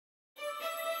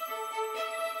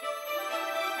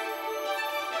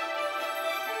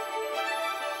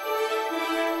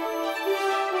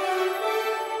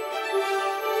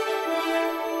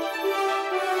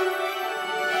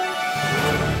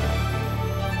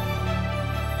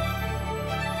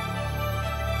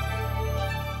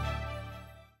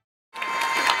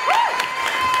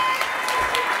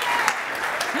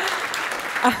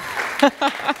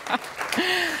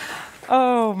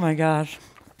Oh my gosh.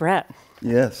 Bret.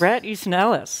 Yes. Bret Easton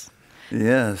Ellis.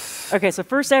 Yes. Okay, so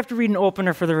first I have to read an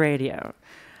opener for the radio.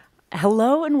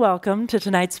 Hello and welcome to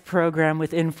tonight's program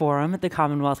with Inforum at the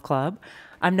Commonwealth Club.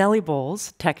 I'm Nellie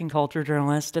Bowles, tech and culture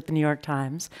journalist at the New York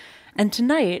Times. And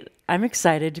tonight, I'm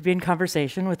excited to be in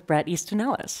conversation with Bret Easton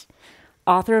Ellis,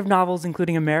 author of novels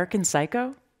including American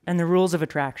Psycho and The Rules of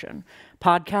Attraction,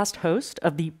 podcast host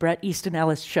of the Bret Easton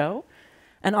Ellis Show,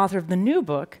 and author of the new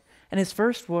book and his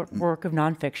first work of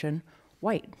nonfiction,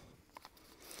 White.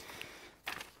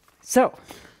 So,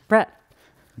 Bret.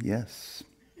 Yes.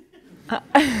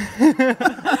 I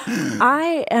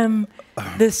am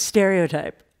the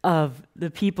stereotype of the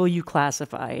people you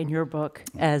classify in your book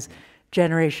as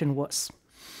Generation Wuss.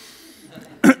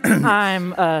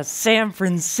 I'm a San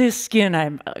Franciscan,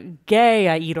 I'm gay,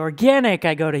 I eat organic,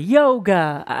 I go to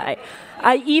yoga, I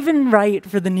even write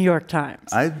for the New York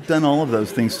Times. I've done all of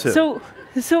those things too.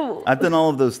 So I've done all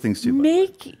of those things too.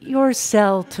 Make your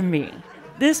sell to me.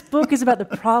 This book is about the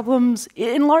problems,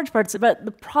 in large parts, about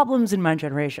the problems in my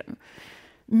generation.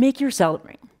 Make your sell to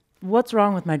me. What's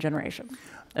wrong with my generation?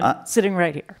 I'm sitting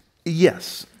right here.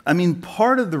 Yes. I mean,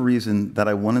 part of the reason that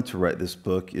I wanted to write this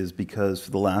book is because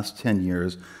for the last 10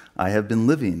 years, I have been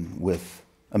living with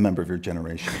a member of your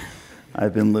generation.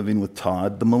 I've been living with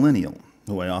Todd, the millennial,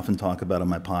 who I often talk about on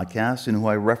my podcast and who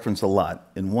I reference a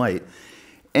lot in White.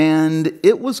 And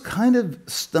it was kind of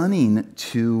stunning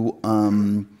to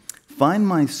find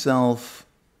myself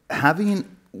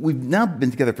we've now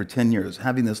been together for 10 years,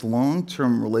 having this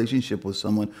long-term relationship with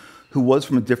someone who was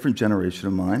from a different generation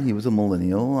of mine. He was a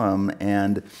millennial,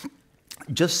 and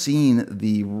just seeing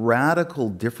the radical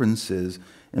differences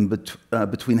in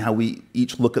between how we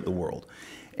each look at the world.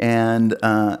 And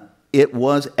it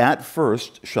was at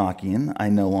first shocking. I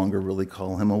no longer really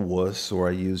call him a wuss, or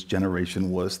I use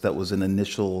Generation Wuss. That was an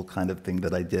initial kind of thing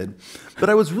that I did. But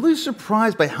I was really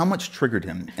surprised by how much triggered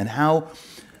him and how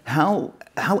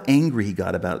angry he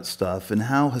got about stuff and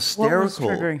how hysterical. What was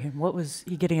triggering him? What was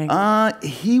he getting angry?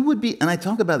 He would be, and I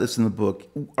talk about this in the book,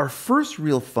 our first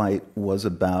real fight was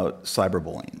about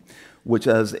cyberbullying, which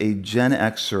as a Gen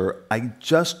Xer, I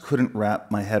just couldn't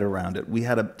wrap my head around it. We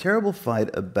had a terrible fight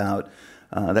about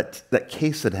that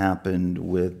case that happened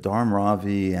with Dharm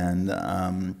Ravi and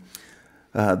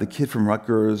the kid from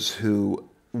Rutgers who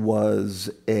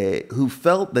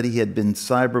felt that he had been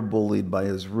cyberbullied by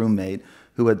his roommate,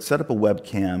 who had set up a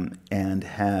webcam and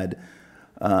had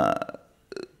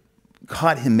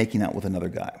caught him making out with another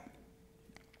guy.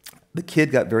 The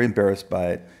kid got very embarrassed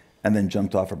by it and then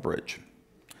jumped off a bridge.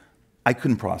 I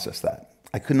couldn't process that.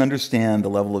 I couldn't understand the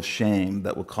level of shame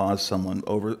that would cause someone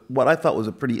over what I thought was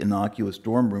a pretty innocuous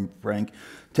dorm room prank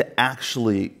to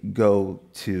actually go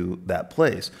to that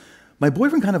place. My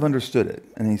boyfriend kind of understood it,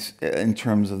 and in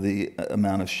terms of the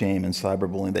amount of shame and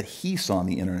cyberbullying that he saw on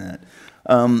the internet.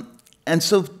 And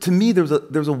so, to me, there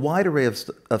was a wide array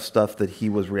of stuff that he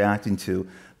was reacting to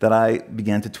that I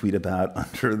began to tweet about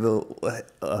under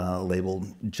the label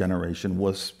 "Generation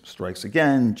Wuss Strikes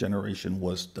Again." Generation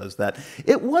Wuss does that.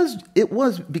 It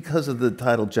was because of the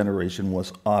title "Generation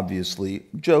Wuss," obviously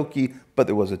jokey, but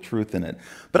there was a truth in it.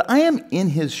 But I am in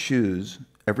his shoes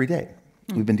every day.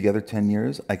 We've been together 10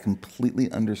 years. I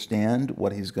completely understand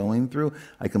what he's going through.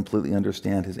 I completely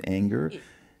understand his anger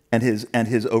and his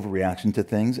overreaction to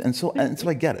things, and so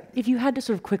I get it. If you had to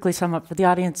sort of quickly sum up for the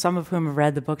audience, some of whom have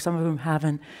read the book, some of whom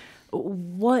haven't,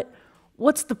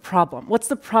 what's the problem? What's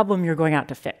the problem you're going out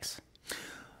to fix?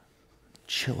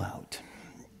 Chill out.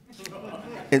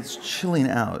 It's chilling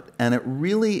out, and it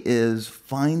really is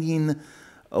finding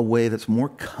a way that's more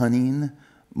cunning,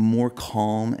 more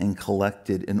calm and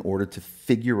collected in order to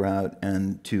figure out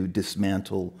and to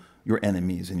dismantle your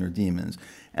enemies and your demons,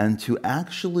 and to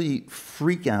actually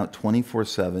freak out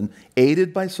 24/7,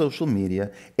 aided by social media,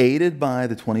 aided by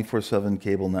the 24/7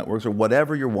 cable networks or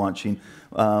whatever you're watching.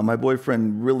 My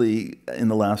boyfriend really, in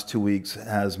the last 2 weeks,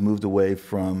 has moved away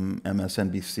from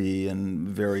MSNBC and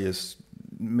various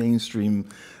mainstream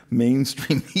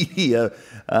media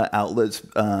outlets,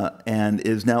 and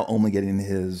is now only getting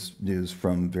his news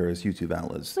from various YouTube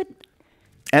outlets.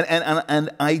 And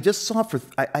I just saw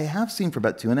I have seen for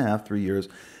about 2.5, 3 years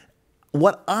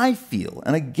what I feel,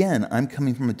 and again, I'm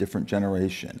coming from a different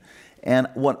generation, and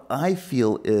what I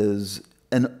feel is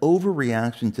an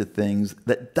overreaction to things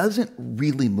that doesn't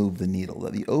really move the needle,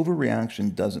 that the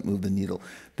overreaction doesn't move the needle,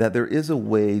 that there is a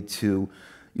way to,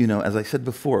 as I said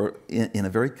before, in a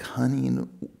very cunning,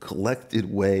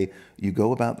 collected way, you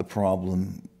go about the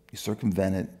problem, you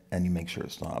circumvent it, and you make sure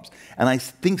it stops. And I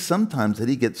think sometimes that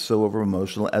he gets so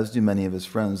over-emotional, as do many of his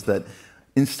friends, that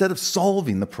instead of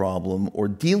solving the problem or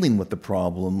dealing with the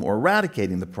problem or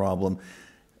eradicating the problem,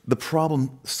 the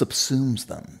problem subsumes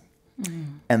them.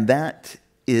 And that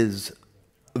is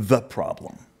the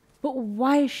problem. But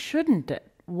why shouldn't it?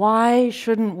 Why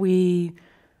shouldn't we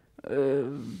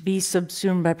be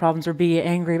subsumed by problems or be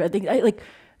angry? I think,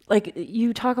 like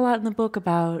you talk a lot in the book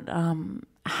about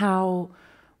how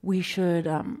we should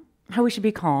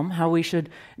be calm, how we should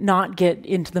not get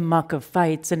into the muck of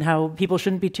fights, and how people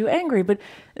shouldn't be too angry. But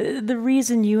the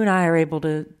reason you and I are able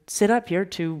to sit up here,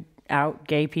 two out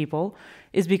gay people,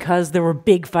 is because there were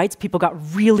big fights. People got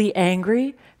really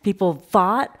angry. People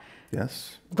fought.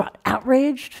 Yes. Got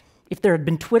outraged. If there had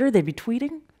been Twitter, they'd be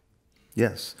tweeting.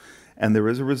 Yes. And there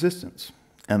is a resistance.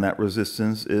 And that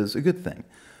resistance is a good thing.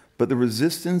 But the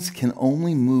resistance can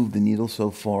only move the needle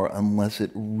so far unless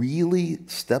it really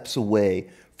steps away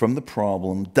from the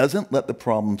problem, doesn't let the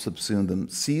problem subsume them,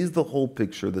 sees the whole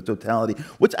picture, the totality,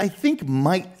 which I think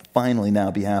might finally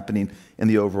now be happening in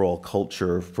the overall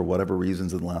culture for whatever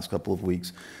reasons in the last couple of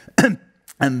weeks,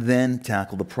 and then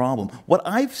tackle the problem. What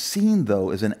I've seen,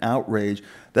 though, is an outrage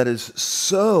that is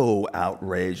so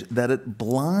outraged that it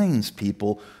blinds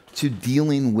people to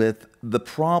dealing with the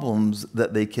problems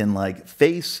that they can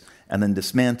face and then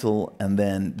dismantle and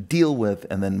then deal with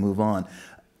and then move on.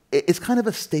 It's kind of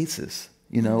a stasis.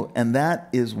 And that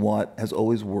is what has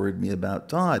always worried me about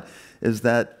Todd, is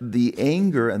that the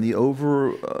anger and the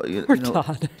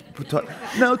Todd.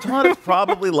 No, Todd is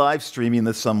probably live streaming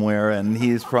this somewhere, and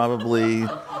he's probably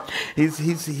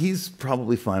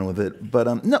fine with it.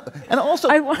 But no, and also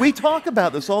we talk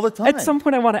about this all the time. At some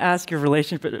point, I want to ask your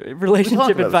relationship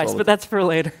advice, but that's for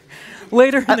later.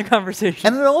 Later in the conversation.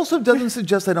 And it also doesn't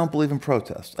suggest I don't believe in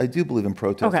protest. I do believe in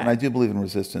protest, and I do believe in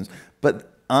resistance, but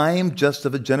I am just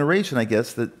of a generation, I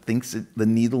guess, that thinks the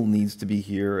needle needs to be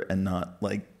here and not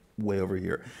way over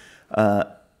here.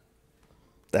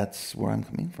 That's where I'm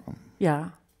coming from.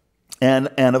 Yeah.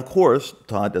 And of course,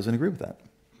 Todd doesn't agree with that.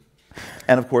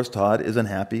 And of course, Todd is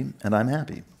unhappy, and I'm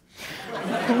happy.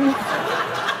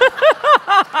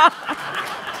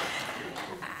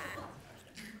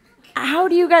 How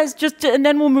do you guys and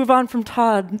then we'll move on from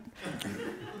Todd.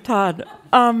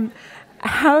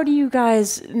 How do you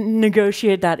guys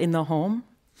negotiate that in the home?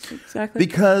 Exactly.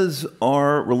 Because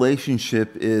our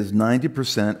relationship is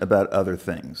 90% about other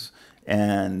things.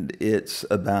 And it's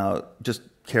about just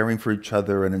caring for each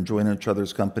other and enjoying each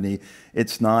other's company.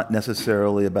 It's not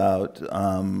necessarily about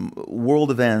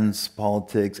world events,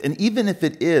 politics. And even if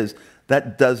it is,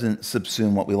 that doesn't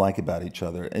subsume what we like about each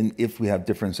other, and if we have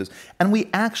differences. And we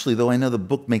actually, though I know the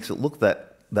book makes it look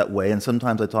that way, and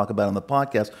sometimes I talk about it on the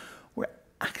podcast, we're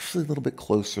actually a little bit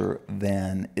closer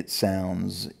than it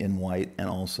sounds in White and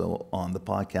also on the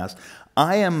podcast.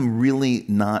 I am really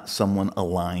not someone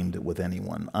aligned with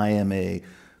anyone. I am a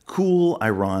cool,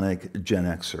 ironic Gen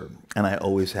Xer, and I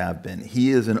always have been.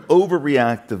 He is an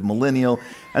overreactive millennial,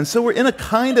 and so we're in a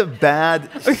kind of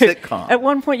bad sitcom. At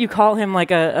one point, you call him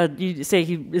you say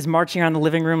he is marching around the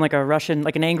living room like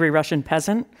an angry Russian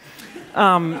peasant.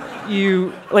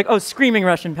 Screaming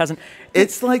Russian peasant.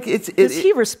 Does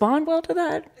he respond well to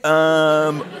that?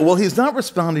 Well, he's not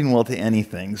responding well to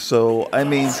anything. So, I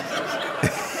mean,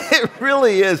 it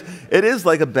really is. It is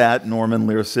like a bad Norman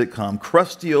Lear sitcom.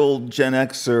 Crusty old Gen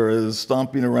Xer is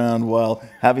stomping around while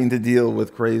having to deal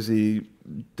with crazy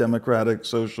democratic,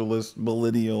 socialist,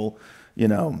 millennial,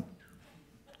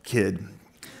 kid.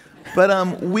 But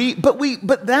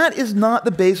that is not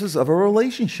the basis of our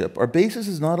relationship. Our basis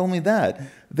is not only that.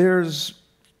 There's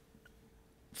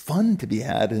fun to be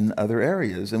had in other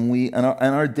areas, and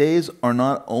our days are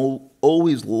not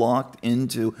always locked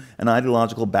into an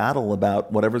ideological battle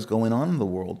about whatever's going on in the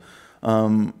world.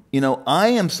 I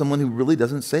am someone who really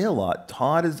doesn't say a lot.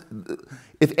 Todd is,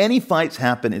 if any fights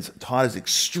happen, Todd is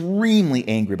extremely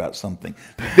angry about something,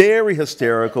 very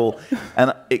hysterical,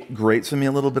 and it grates on me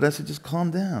a little bit. I said, just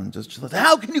calm down. Just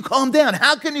how can you calm down?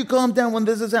 How can you calm down when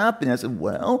this is happening? I said,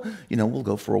 well, we'll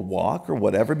go for a walk or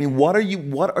whatever. I mean, what are you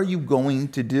going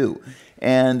to do?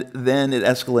 And then it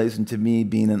escalates into me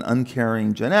being an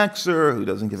uncaring Gen Xer who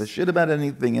doesn't give a shit about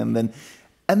anything, and then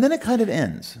it kind of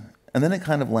ends. And then it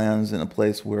kind of lands in a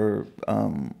place where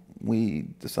we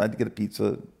decide to get a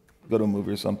pizza, go to a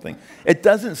movie or something. It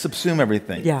doesn't subsume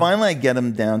everything. Yeah. Finally, I get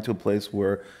them down to a place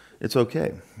where it's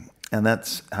okay. And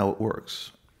that's how it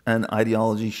works. And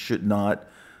ideology should not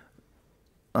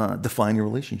define your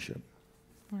relationship.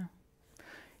 Yeah.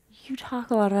 You talk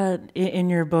a lot about, in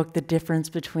your book, the difference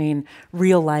between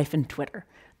real life and Twitter.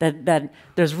 That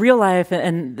there's real life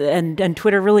and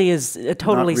Twitter really is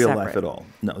totally separate. Not real life at all.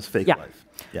 No, it's fake life.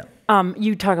 Yeah.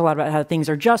 You talk a lot about how things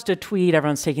are just a tweet.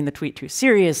 Everyone's taking the tweet too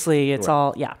seriously. It's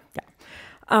all, yeah.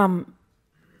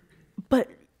 But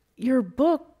your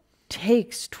book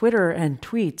takes Twitter and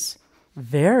tweets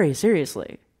very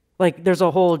seriously. Like, there's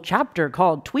a whole chapter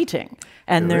called tweeting,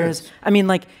 and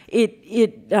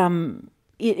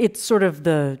it's sort of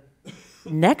the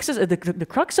nexus, the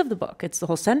crux of the book. It's the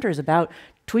whole center is about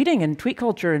tweeting and tweet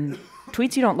culture and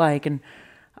tweets you don't like and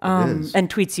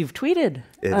tweets you've tweeted.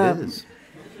 It is.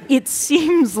 It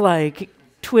seems like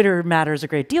Twitter matters a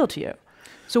great deal to you.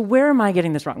 So where am I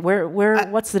getting this wrong?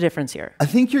 What's the difference here? I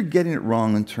think you're getting it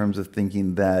wrong in terms of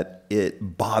thinking that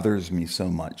it bothers me so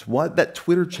much. What that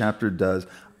Twitter chapter does,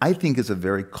 I think, is a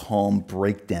very calm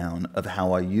breakdown of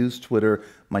how I use Twitter,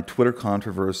 my Twitter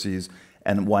controversies,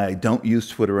 and why I don't use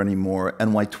Twitter anymore,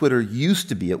 and why Twitter used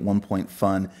to be at one point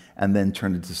fun and then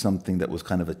turned into something that was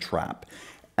kind of a trap.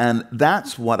 And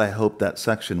that's what I hope that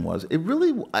section was. It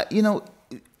really,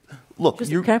 look.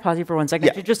 Can I pause you for 1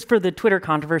 second? Yeah. Just for the Twitter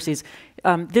controversies,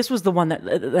 this was the one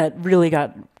that really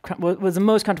was the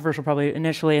most controversial probably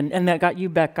initially, and that got you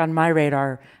back on my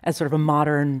radar as sort of a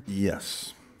modern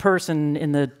person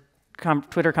in the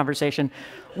Twitter conversation.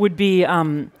 Would be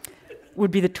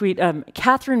the tweet,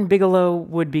 Catherine Bigelow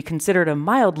would be considered a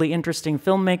mildly interesting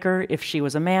filmmaker if she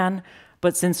was a man,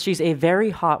 but since she's a very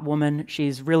hot woman,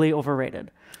 she's really overrated.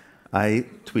 I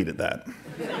tweeted that.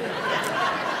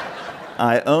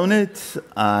 I own it.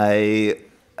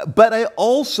 But I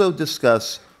also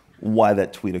discuss why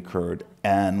that tweet occurred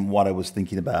and what I was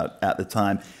thinking about at the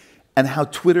time and how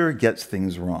Twitter gets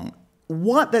things wrong.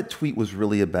 What that tweet was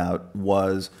really about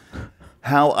was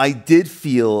how I did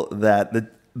feel that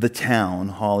the town,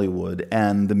 Hollywood,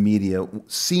 and the media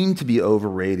seemed to be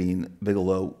overrating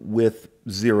Bigelow with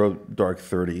Zero Dark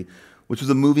 30, which was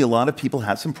a movie a lot of people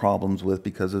had some problems with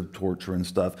because of torture and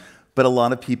stuff, but a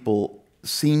lot of people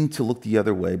seemed to look the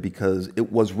other way because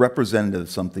it was representative of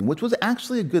something, which was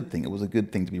actually a good thing. It was a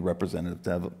good thing to be representative, to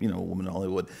have a woman in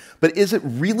Hollywood. But is it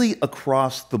really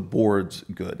across the boards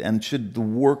good? And should the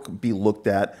work be looked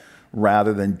at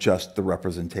rather than just the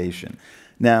representation?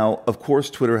 Now, of course,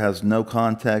 Twitter has no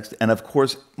context, and of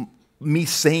course, me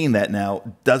saying that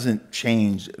now doesn't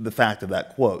change the fact of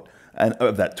that quote, and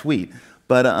of that tweet.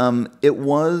 But it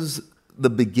was the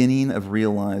beginning of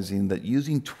realizing that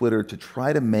using Twitter to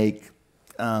try to make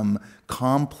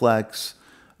complex,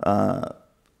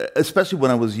 especially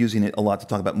when I was using it a lot to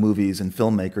talk about movies and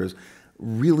filmmakers,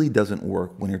 really doesn't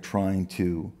work when you're trying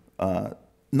to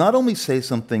not only say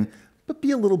something, but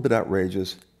be a little bit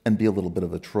outrageous and be a little bit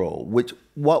of a troll, which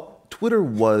what Twitter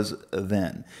was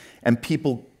then. And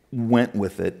people went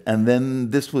with it. And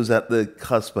then this was at the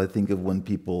cusp, I think, of when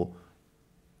people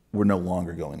were no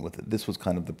longer going with it. This was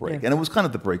kind of the break. Yeah. And it was kind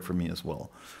of the break for me as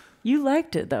well. You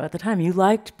liked it, though, at the time. You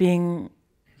liked being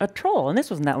a troll. And this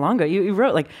wasn't that long ago. You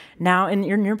wrote, like, now in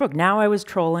your book, now I was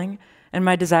trolling, and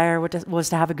my desire was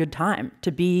to have a good time,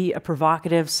 to be a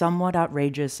provocative, somewhat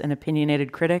outrageous, and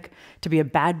opinionated critic, to be a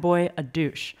bad boy, a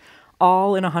douche,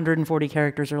 all in 140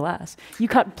 characters or less. You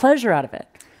got pleasure out of it.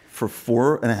 For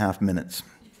 4.5 minutes.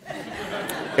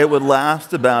 It would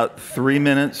last about 3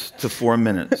 minutes to 4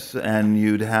 minutes, and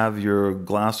you'd have your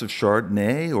glass of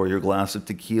Chardonnay or your glass of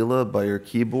tequila by your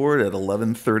keyboard at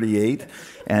 11:38,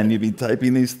 and you'd be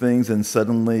typing these things, and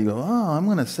suddenly you go, oh, I'm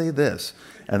going to say this.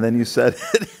 And then you said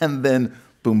it, and then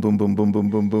boom, boom, boom, boom, boom,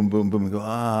 boom, boom, boom, boom, and go,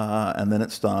 and then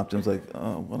it stopped, and it was like,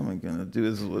 oh, what am I going to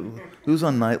do? Who's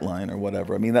on Nightline or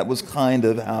whatever? I mean, that was kind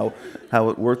of how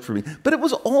it worked for me. But it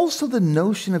was also the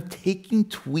notion of taking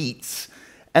tweets.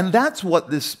 And that's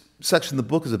what this section of the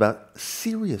book is about,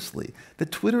 seriously.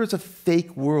 That Twitter is a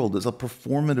fake world, is a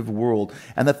performative world.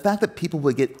 And the fact that people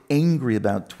would get angry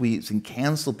about tweets and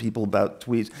cancel people about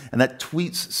tweets, and that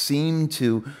tweets seem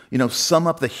to, sum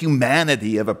up the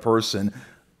humanity of a person,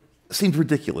 seemed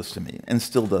ridiculous to me, and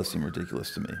still does seem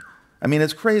ridiculous to me. I mean,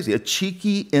 it's crazy. A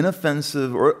cheeky,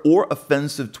 inoffensive, or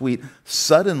offensive tweet,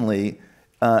 suddenly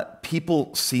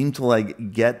people seem to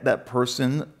get that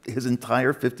person his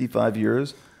entire 55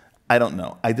 years. I don't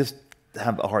know. I just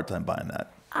have a hard time buying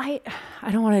that. I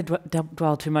don't want to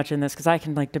dwell too much in this because I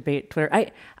can debate Twitter.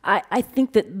 I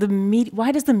think that the media.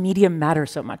 Why does the media matter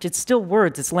so much? It's still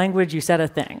words. It's language. You said a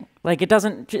thing. It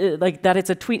doesn't that. It's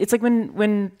a tweet. It's like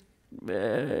when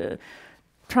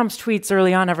Trump's tweets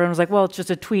early on, everyone was like, well, it's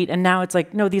just a tweet, and now it's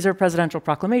like, no, these are presidential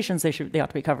proclamations. They ought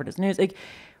to be covered as news.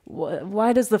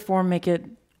 Why does the form make it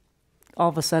all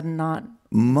of a sudden not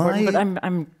important? But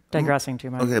I'm digressing too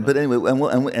much. Okay, but anyway,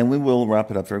 and we will wrap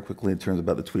it up very quickly in terms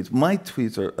about the tweets. My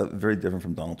tweets are very different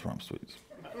from Donald Trump's tweets.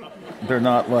 They're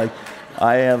not like,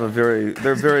 they're very,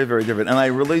 very different. And I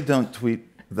really don't tweet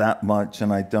that much,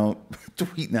 and I don't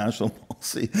tweet national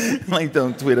policy. And I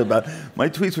don't tweet about, my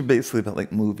tweets were basically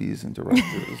about movies and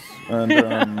directors.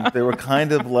 And they were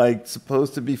kind of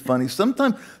supposed to be funny.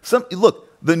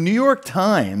 Look, The New York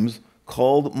Times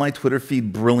called my Twitter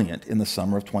feed brilliant in the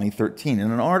summer of 2013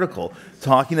 in an article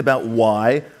talking about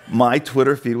why my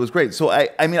Twitter feed was great. So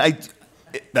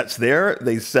that's there.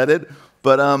 They said it,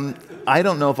 but I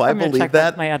don't know if I believe check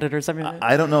that. My editors.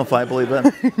 I don't know if I believe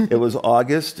that. It was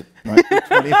August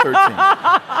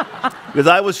 2013. Because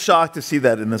I was shocked to see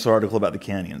that in this article about the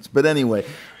canyons. But anyway,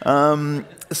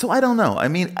 so I don't know. I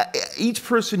mean, each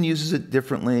person uses it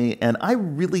differently, and I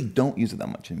really don't use it that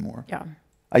much anymore. Yeah.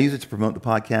 I use it to promote the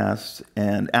podcast,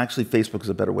 and actually Facebook is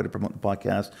a better way to promote the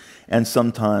podcast. And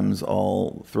sometimes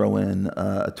I'll throw in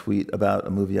a tweet about a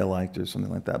movie I liked or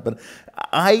something like that. But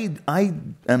I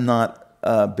am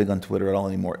not big on Twitter at all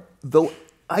anymore. Though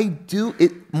I do,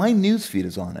 my news feed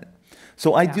is on it.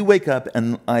 So I do wake up,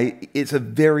 and it's a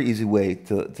very easy way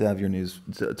to have your news,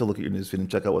 to look at your news feed and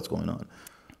check out what's going on.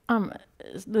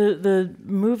 The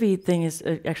movie thing is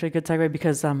actually a good segue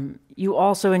because you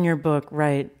also in your book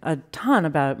write a ton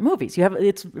about movies.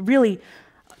 It's really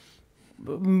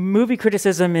movie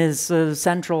criticism is a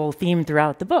central theme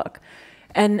throughout the book,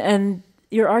 and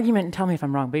your argument. And tell me if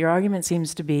I'm wrong, but your argument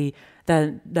seems to be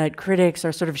that critics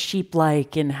are sort of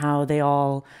sheep-like in how they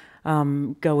all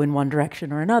go in one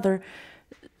direction or another.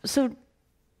 So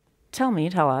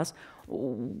tell us,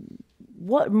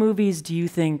 what movies do you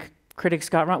think critics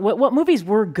got wrong? What movies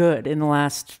were good in the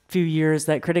last few years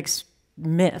that critics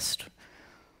missed?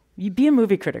 You'd be a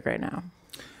movie critic right now.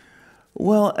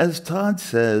 Well, as Todd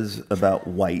says about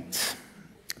White,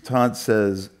 Todd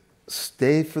says,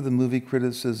 stay for the movie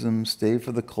criticism, stay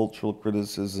for the cultural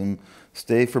criticism,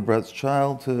 stay for Bret's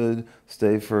childhood,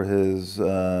 stay for his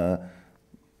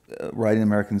writing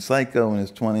American Psycho in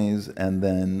his 20s, and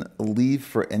then leave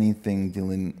for anything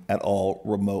dealing at all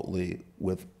remotely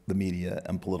with the media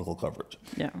and political coverage.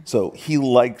 Yeah. So he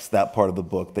likes that part of the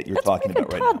book that you're talking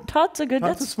about right now. Todd's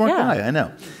a smart guy, I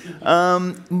know.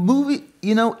 Movie,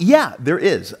 there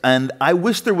is. And I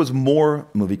wish there was more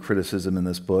movie criticism in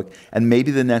this book. And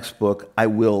maybe the next book I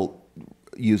will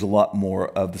use a lot more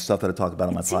of the stuff that I talk about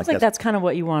on my podcast. Seems like that's kind of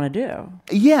what you want to do.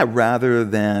 Yeah, rather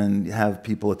than have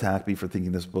people attack me for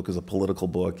thinking this book is a political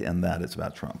book and that it's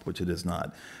about Trump, which it is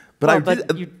not.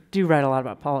 But you do write a lot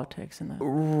about politics in that.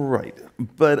 Right.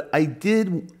 But I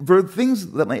did, for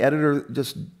things that my editor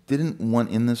just didn't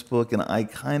want in this book, and I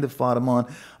kind of fought him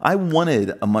on, I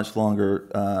wanted a much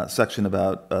longer section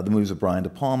about the movies of Brian De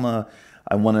Palma.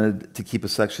 I wanted to keep a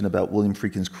section about William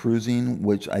Friedkin's Cruising,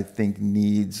 which I think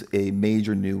needs a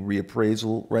major new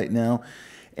reappraisal right now.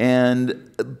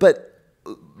 But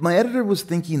my editor was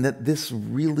thinking that this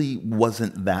really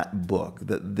wasn't that book,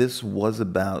 that this was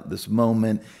about this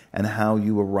moment and how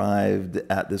you arrived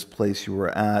at this place you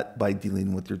were at by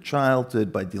dealing with your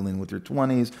childhood, by dealing with your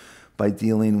 20s, by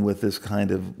dealing with this kind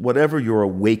of whatever your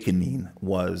awakening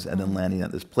was and then landing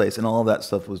at this place. And all of that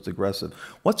stuff was digressive.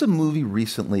 What's a movie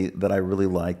recently that I really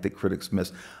liked that critics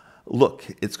missed? Look,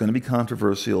 it's going to be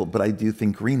controversial, but I do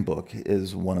think Green Book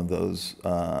is one of those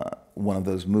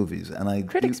movies. And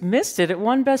critics missed it. It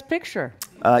won Best Picture.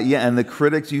 And the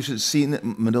critics, you should see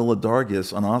Manila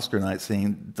Dargis on Oscar night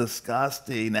saying,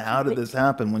 "Disgusting! How did this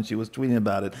happen?" when she was tweeting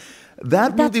about it.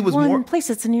 That movie was one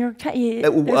place. It's in New York.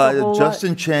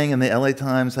 Justin Chang and the LA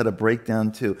Times had a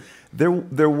breakdown too. There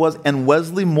was, and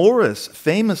Wesley Morris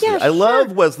famously. I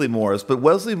love Wesley Morris, but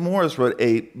Wesley Morris wrote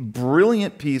a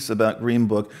brilliant piece about Green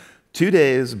Book 2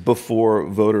 days before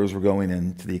voters were going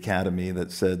into the Academy that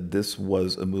said this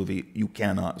was a movie you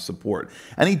cannot support.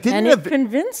 And he didn't. And it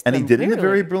convinced them. And he did it in a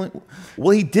very brilliant.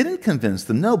 Well, he didn't convince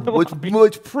them. No,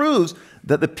 which proves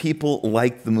that the people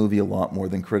liked the movie a lot more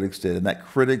than critics did, and that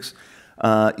critics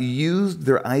used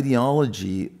their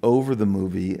ideology over the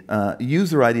movie,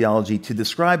 used their ideology to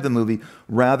describe the movie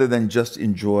rather than just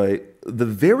enjoy the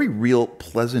very real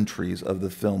pleasantries of the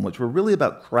film, which were really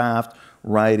about craft,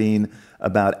 writing,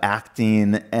 about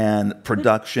acting and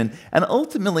production. And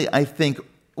ultimately, I think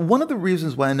one of the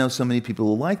reasons why I know so many people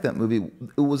who like that movie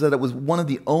was that it was one of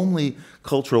the only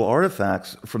cultural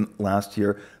artifacts from last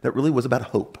year that really was about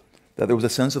hope. That there was a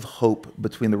sense of hope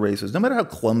between the races, no matter how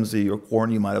clumsy or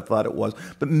corny you might have thought it was.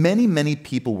 But many, many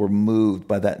people were moved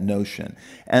by that notion.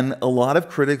 And a lot of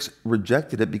critics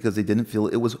rejected it because they didn't feel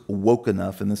it was woke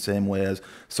enough in the same way as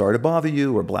Sorry to Bother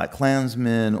You or Black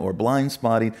Klansman or Blind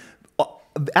Spotting.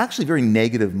 Actually very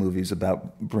negative movies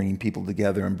about bringing people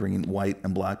together and bringing white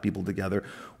and black people together.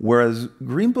 Whereas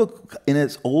Green Book, in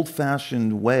its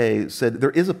old-fashioned way, said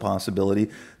there is a possibility.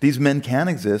 These men can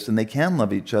exist and they can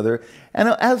love each other. And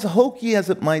as hokey as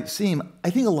it might seem,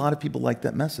 I think a lot of people like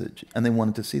that message and they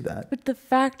wanted to see that. But the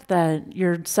fact that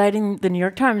you're citing the New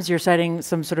York Times, you're citing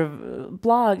some sort of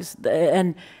blogs,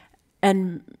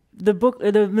 and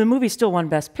the movie still won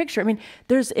Best Picture. I mean,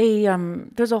 there's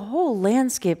a whole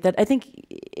landscape that I think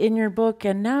in your book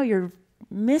and now you're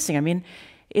missing. I mean,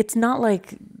 it's not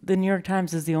like the New York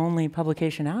Times is the only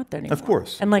publication out there anymore. Of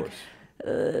course. And like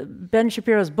Ben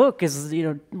Shapiro's book is,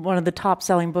 one of the top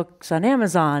selling books on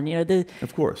Amazon.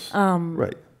 Of course.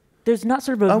 Right. There's not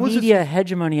sort of a media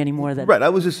hegemony anymore. Right. I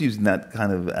was just using that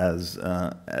kind of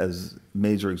as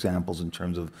major examples in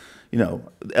terms of,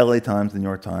 L.A. Times, the New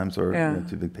York Times, or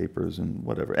two big papers and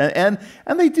whatever. And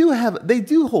they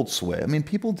do hold sway. I mean,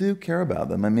 people do care about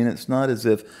them. I mean, it's not as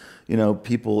if,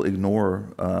 people ignore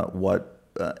what.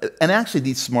 And actually,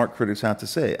 these smart critics have to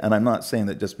say. And I'm not saying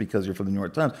that just because you're from the New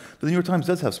York Times, but the New York Times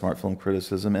does have smart film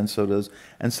criticism, and so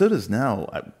does now,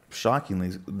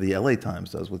 shockingly, the L.A.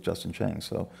 Times does with Justin Chang.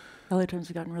 So, L.A. Times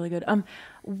have gotten really good.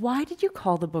 Why did you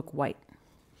call the book White?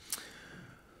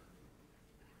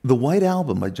 The White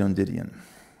Album by Joan Didion,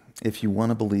 if you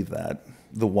want to believe that.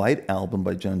 The White Album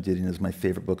by Joan Didion is my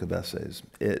favorite book of essays.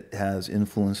 It has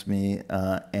influenced me,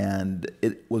 and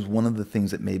it was one of the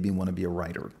things that made me want to be a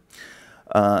writer.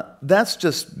 That's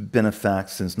just been a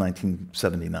fact since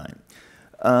 1979.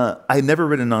 I had never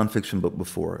written a nonfiction book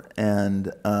before,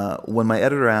 and when my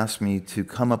editor asked me to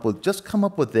come up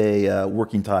with a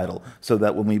working title, so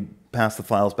that when we pass the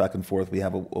files back and forth, we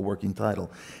have a working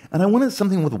title. And I wanted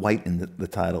something with white in the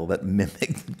title that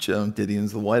mimicked Joan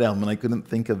Didion's The White Album, and I couldn't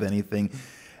think of anything.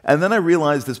 And then I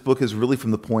realized this book is really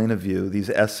from the point of view, these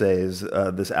essays,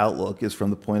 this outlook is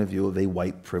from the point of view of a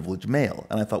white privileged male.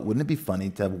 And I thought, wouldn't it be funny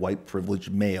to have white privileged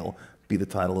male be the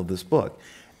title of this book?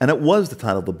 And it was the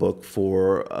title of the book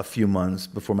for a few months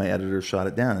before my editor shot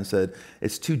it down and said,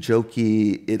 it's too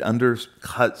jokey, it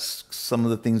undercuts some of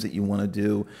the things that you want to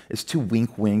do, it's too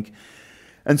wink-wink.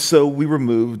 And so we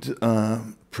removed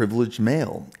privileged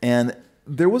male. And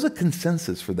there was a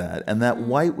consensus for that, and that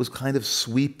white was kind of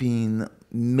sweeping,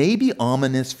 maybe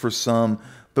ominous for some,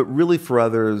 but really for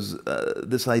others,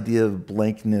 this idea of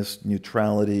blankness,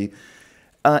 neutrality,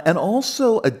 and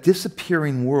also a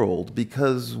disappearing world,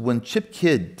 because when Chip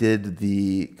Kidd did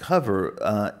the cover,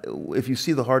 if you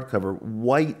see the hardcover,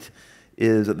 white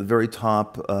is at the very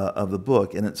top of the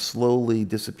book, and it's slowly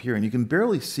disappearing. You can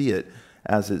barely see it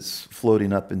as it's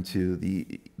floating up into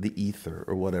the ether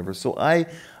or whatever. So I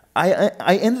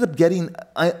ended up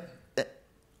I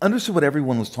understood what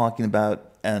everyone was talking about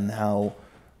and how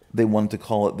they wanted to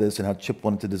call it this and how Chip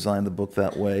wanted to design the book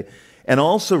that way. And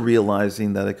also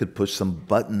realizing that it could push some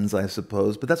buttons, I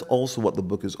suppose, but that's also what the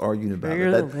book is arguing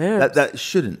about. That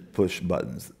shouldn't push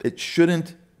buttons. It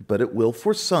shouldn't, but it will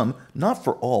for some, not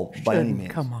for all by any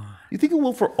means. Come on. You think it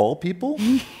will for all people?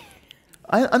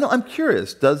 I know. I'm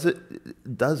curious. Does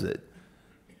it? Does it?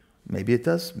 Maybe it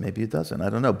does. Maybe it doesn't. I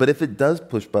don't know. But if it does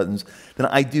push buttons, then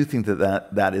I do think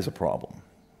that is a problem.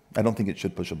 I don't think it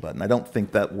should push a button. I don't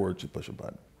think that word should push a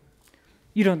button.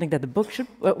 You don't think that the book should?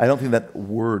 I don't think that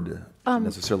word should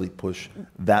necessarily push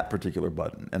that particular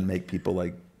button and make people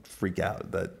freak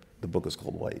out that the book is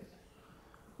called White.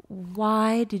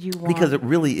 Why did you want? Because it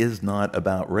really is not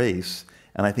about race,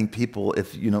 and I think people,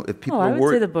 if people I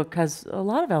would say the book has a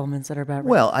lot of elements that are about race.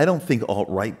 Well, I don't think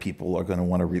alt-right people are going to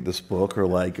want to read this book, or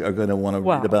are going to want to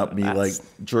read about me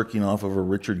jerking off over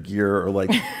Richard Gere, or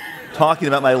talking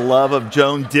about my love of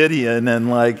Joan Didion and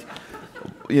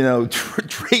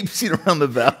traipsing around the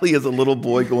valley as a little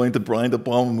boy going to Brian De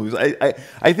Palma movies.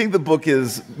 I think the book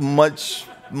is much,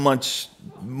 much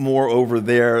more over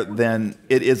there than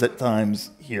it is at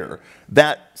times here.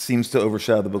 That seems to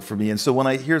overshadow the book for me. And so when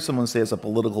I hear someone say it's a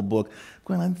political book,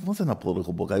 it wasn't a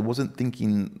political book. I wasn't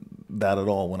thinking that at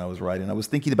all when I was writing. I was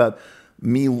thinking about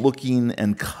me looking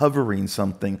and covering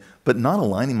something, but not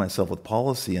aligning myself with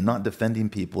policy and not defending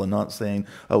people and not saying,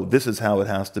 oh, this is how it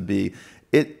has to be.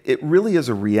 It really is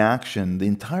a reaction. The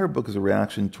entire book is a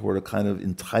reaction toward a kind of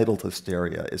entitled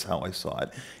hysteria, is how I saw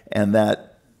it. And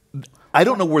that, I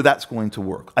don't know where that's going to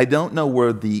work. I don't know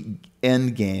where the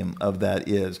end game of that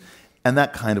is. And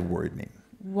that kind of worried me.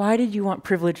 Why did you want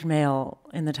privileged male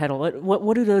in the title?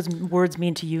 What do those words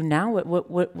mean to you now? What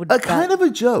would kind of a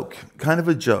joke.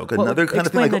 Another kind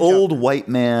of thing, old white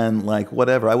man,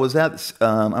 whatever. I was at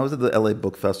the LA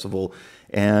Book Festival,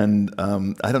 and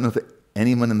I don't know if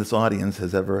anyone in this audience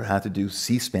has ever had to do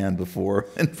C-SPAN before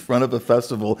in front of a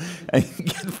festival and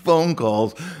get phone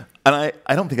calls. And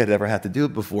I don't think I'd ever had to do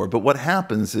it before, but what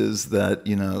happens is that,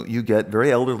 you get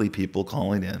very elderly people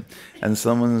calling in, and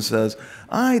someone says,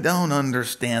 I don't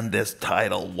understand this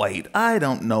title, White. I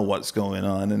don't know what's going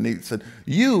on. And he said,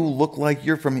 you look like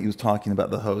you're from, he was talking about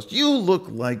the host, you look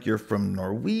like you're from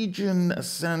Norwegian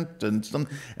ascent, and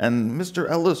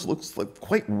Mr. Ellis looks like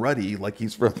quite ruddy, like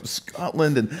he's from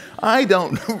Scotland, and I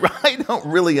don't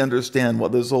really understand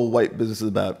what this whole white business is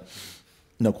about.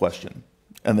 No question.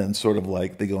 And then sort of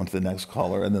like they go into the next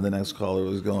caller, and then the next caller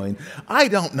was going, I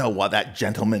don't know what that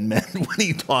gentleman meant when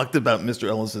he talked about Mr.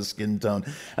 Ellis's skin tone.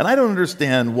 And I don't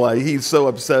understand why he's so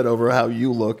upset over how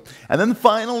you look. And then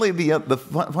finally, the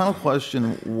final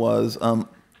question was,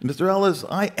 Mr. Ellis,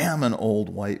 I am an old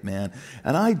white man,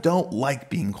 and I don't like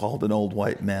being called an old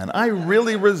white man. I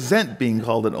really resent being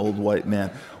called an old white man.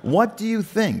 What do you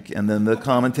think? And then the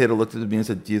commentator looked at me and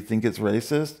said, do you think it's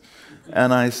racist?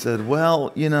 And I said,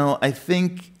 well, I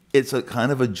think it's a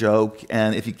kind of a joke,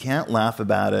 and if you can't laugh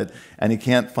about it, and you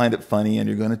can't find it funny, and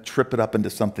you're going to trip it up into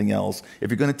something else, if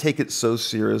you're going to take it so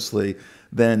seriously,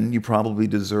 then you probably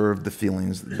deserve the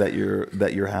feelings that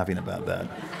you're having about that.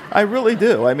 I really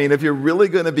do. I mean, if you're really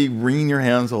going to be wringing your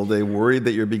hands all day, worried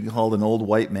that you're being called an old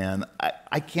white man,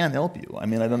 I can't help you. I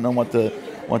mean, I don't know what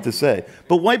to say.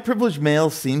 But white privileged male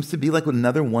seems to be like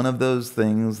another one of those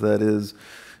things that is,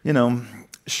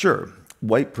 sure,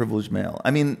 white privileged male.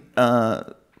 I mean,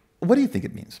 what do you think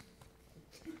it means?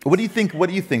 What do you think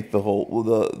the whole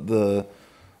the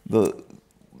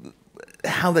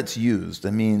how that's used?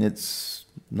 I mean, it's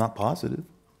not positive.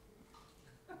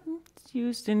 It's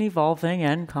used in evolving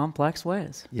and complex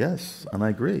ways. Yes, and I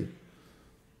agree.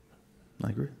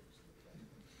 Are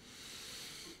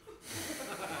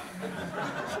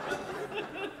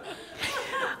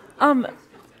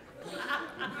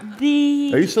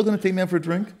you still going to take me out for a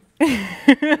drink?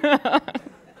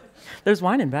 There's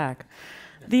wine in back.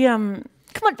 Come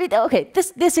on, okay.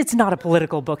 This it's not a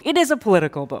political book. It is a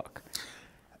political book.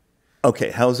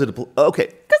 Okay, how is it okay?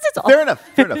 Because it's fair enough.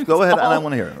 Go ahead, and I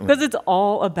want to hear it. Because it's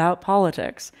all about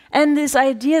politics, and this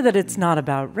idea that it's not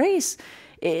about race.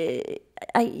 Race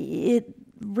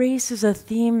is a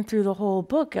theme through the whole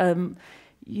book. I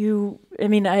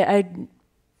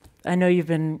know you've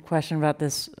been questioned about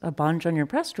this a bunch on your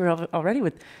press tour already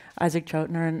with Isaac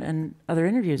Chotiner and other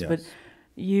interviews, yes. But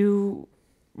you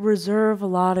reserve a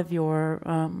lot of your,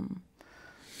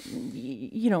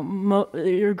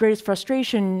 your greatest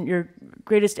frustration, your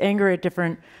greatest anger at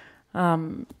different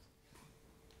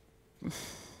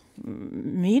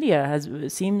media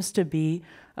seems to be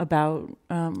about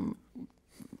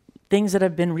things that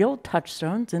have been real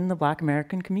touchstones in the Black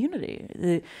American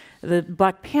community. The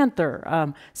Black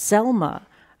Panther, Selma.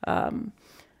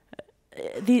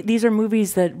 These are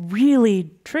movies that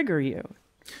really trigger you.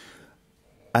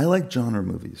 I like genre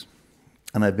movies,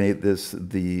 and I've made this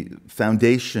the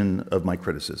foundation of my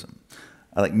criticism.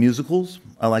 I like musicals,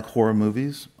 I like horror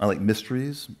movies, I like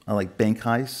mysteries, I like bank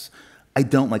heists. I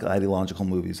don't like ideological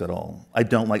movies at all. I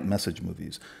don't like message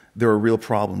movies. They're a real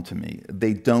problem to me.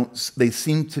 They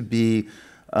seem to be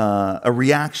a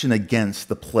reaction against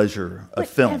the pleasure of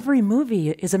film. Every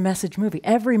movie is a message movie.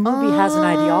 Every movie has an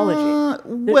ideology.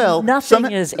 Well,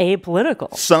 nothing is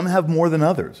apolitical. Some have more than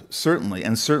others, certainly.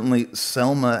 And certainly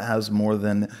Selma has more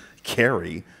than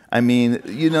Carrie. I mean,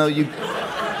 you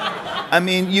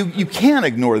can't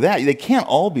ignore that. They can't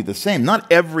all be the same. Not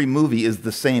every movie is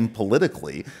the same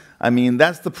politically. I mean,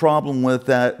 that's the problem with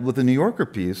the New Yorker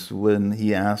piece when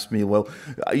he asked me, well,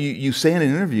 you say in an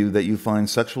interview that you find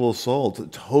sexual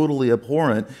assault totally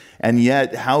abhorrent, and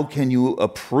yet how can you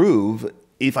approve,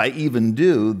 if I even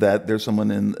do, that there's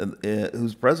someone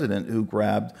who's president who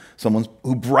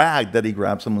bragged that he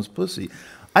grabbed someone's pussy?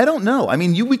 I don't know. I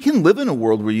mean, we can live in a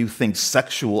world where you think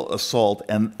sexual assault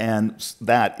and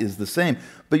that is the same,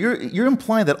 but you're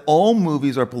implying that all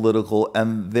movies are political,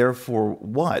 and therefore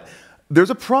what? There's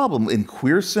a problem in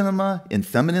queer cinema, in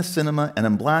feminist cinema, and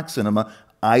in black cinema.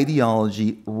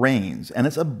 Ideology reigns, and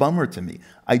it's a bummer to me.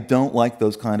 I don't like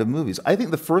those kind of movies. I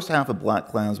think the first half of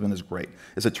BlacKkKlansman is great.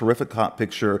 It's a terrific cop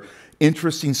picture,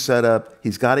 interesting setup.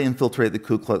 He's got to infiltrate the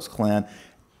Ku Klux Klan,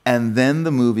 and then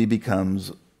the movie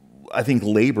becomes, I think,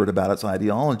 labored about its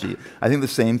ideology. I think the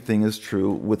same thing is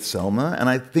true with Selma, and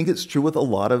I think it's true with a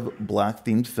lot of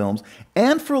black-themed films,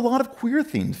 and for a lot of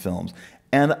queer-themed films.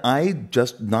 And I'm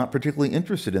just not particularly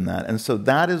interested in that. And so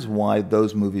that is why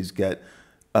those movies get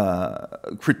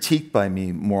critiqued by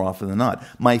me more often than not.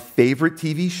 My favorite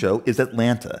TV show is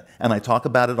Atlanta, and I talk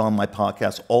about it on my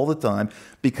podcast all the time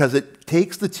because it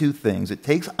takes the two things. It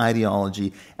takes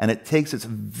ideology and it takes its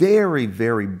very,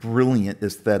 very brilliant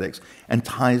aesthetics and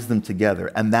ties them together,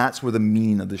 and that's where the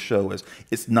meaning of the show is.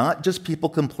 It's not just people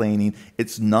complaining.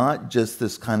 It's not just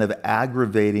this kind of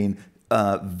aggravating,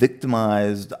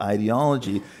 victimized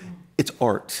ideology. It's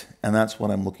art, and that's what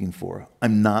I'm looking for.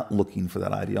 I'm not looking for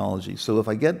that ideology. So if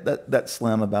I get that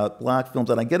slam about black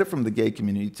films, and I get it from the gay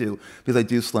community too, because I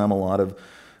do slam a lot of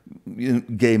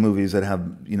gay movies that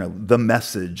have the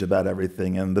message about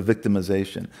everything and the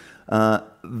victimization.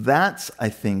 That's, I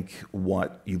think,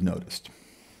 what you've noticed.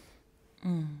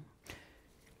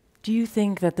 Do you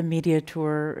think that the media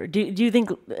tour, do you think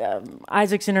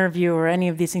Isaac's interview or any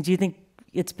of these things, do you think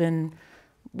it's been,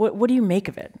 what do you make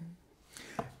of it?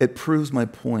 It proves my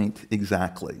point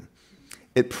exactly.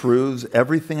 It proves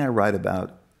everything I write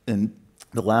about in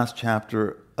the last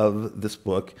chapter of this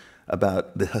book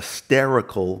about the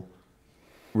hysterical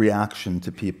reaction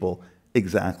to people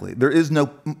exactly. There is no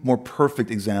more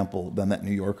perfect example than that New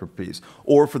Yorker piece,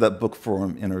 or for that book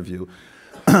forum interview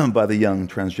by the young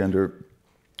transgender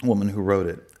woman who wrote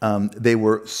it. They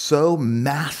were so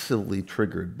massively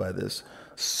triggered by this,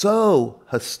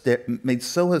 made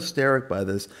so hysteric by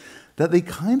this, that they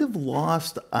kind of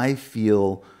lost, I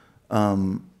feel,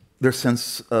 their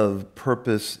sense of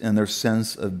purpose and their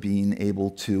sense of being able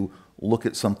to look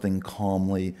at something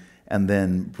calmly and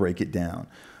then break it down.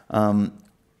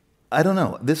 I don't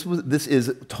know. This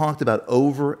is talked about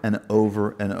over and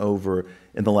over and over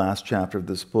in the last chapter of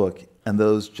this book, and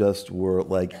those just were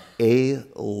like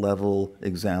A-level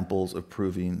examples of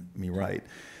proving me right.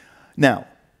 Now,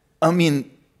 I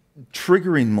mean,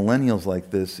 triggering millennials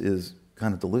like this is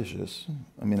kind of delicious.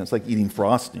 I mean, it's like eating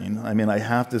frosting. I mean, I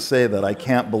have to say that I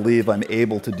can't believe I'm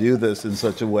able to do this in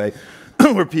such a way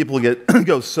where people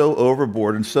go so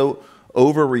overboard and so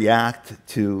overreact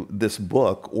to this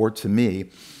book or to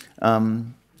me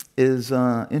is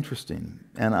interesting,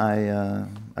 and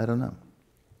I don't know.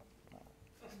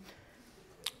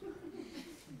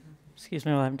 Excuse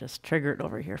me while I'm just triggered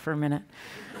over here for a minute.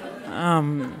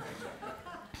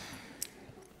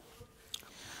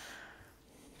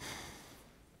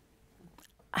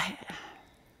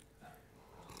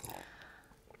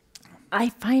 I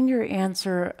find your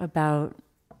answer about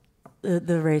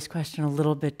the race question a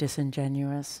little bit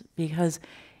disingenuous, because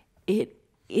it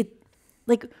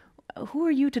like, who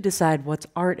are you to decide what's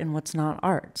art and what's not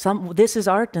art? This is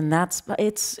art and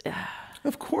it's.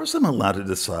 Of course I'm allowed to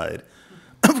decide.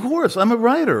 Of course, I'm a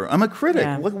writer. I'm a critic.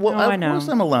 Yeah. Of course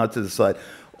I'm allowed to decide.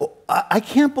 I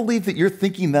can't believe that you're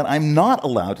thinking that I'm not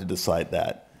allowed to decide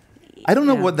that. I don't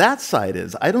know what that side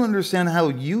is. I don't understand how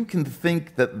you can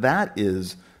think that that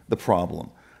is the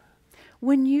problem.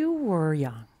 When you were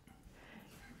young.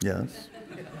 Yes.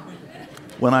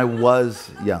 When I was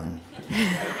young.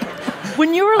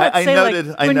 When you were, let's say,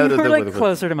 when you were like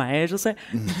closer to my age, let's say.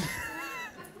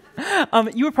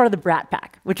 You were part of the Brat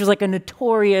Pack, which was like a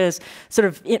notorious, sort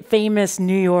of famous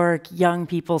New York young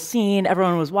people scene.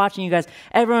 Everyone was watching you guys.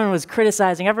 Everyone was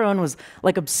criticizing. Everyone was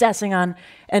like obsessing on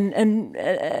and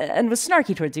was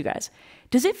snarky towards you guys.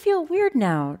 Does it feel weird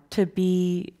now to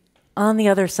be on the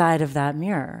other side of that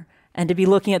mirror and to be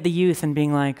looking at the youth and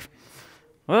being like,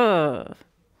 whoa?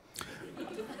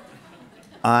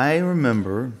 I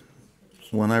remember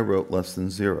when I wrote Less Than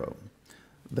Zero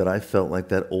that I felt like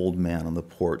that old man on the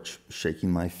porch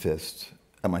shaking my fist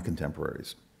at my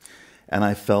contemporaries. And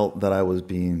I felt that I was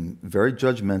being very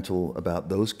judgmental about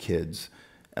those kids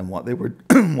and what they were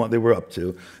what they were up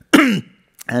to.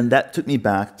 And that took me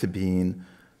back to being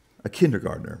a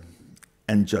kindergartner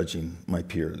and judging my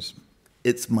peers.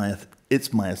 It's my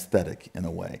aesthetic in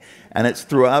a way. And it's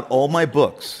throughout all my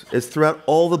books. It's throughout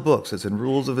all the books. It's in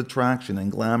Rules of Attraction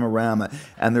and Glamorama.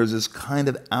 And there's this kind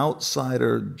of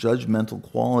outsider judgmental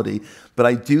quality. But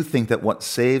I do think that what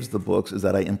saves the books is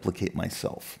that I implicate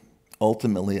myself.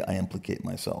 Ultimately, I implicate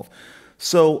myself.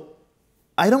 So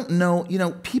I don't know,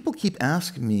 people keep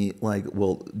asking me like,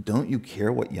 well, don't you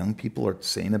care what young people are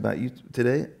saying about you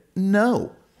today?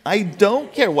 No. I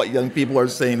don't care what young people are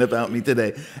saying about me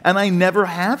today. And I never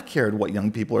have cared what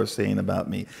young people are saying about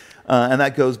me. And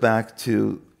that goes back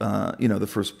to, the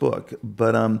first book.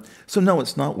 But so no,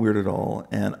 it's not weird at all.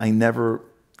 And I never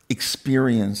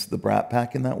experienced the Brat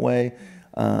Pack in that way.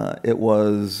 It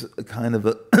was kind of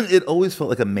it always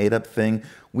felt like a made-up thing.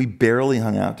 We barely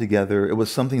hung out together. It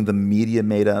was something the media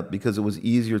made up because it was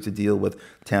easier to deal with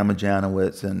Tama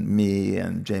Janowitz and me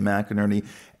and Jay McInerney.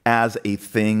 as a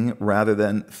thing rather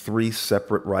than three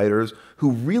separate writers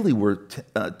who really were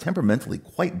temperamentally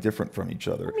quite different from each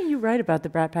other. I mean, you write about the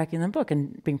Brat Pack in the book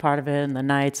and being part of it, and the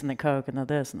Knights and the Coke and the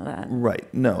this and the that.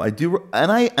 Right. No, I do,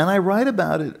 and I write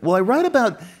about it. Well, I write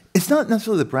about, it's not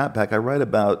necessarily the Brat Pack. I write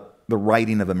about the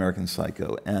writing of American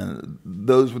Psycho, and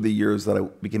those were the years that I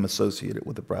became associated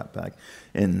with the Brat Pack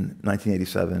in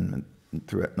 1987 and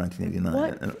through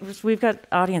 1989. We've got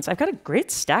audience. I've got a great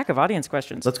stack of audience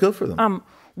questions. Let's go for them.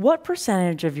 What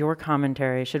percentage of your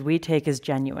commentary should we take as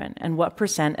genuine, and what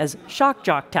percent as shock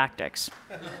jock tactics?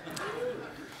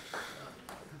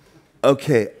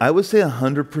 Okay, I would say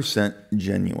 100%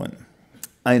 genuine.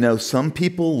 I know some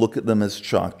people look at them as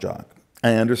shock jock.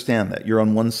 I understand that. You're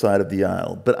on one side of the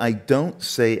aisle. But I don't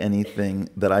say anything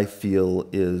that I feel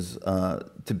is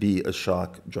to be a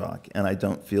shock jock, and I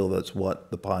don't feel that's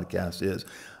what the podcast is.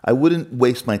 I wouldn't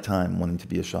waste my time wanting to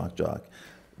be a shock jock,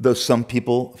 though some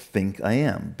people think I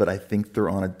am, but I think they're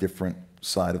on a different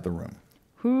side of the room.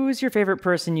 Who's your favorite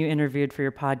person you interviewed for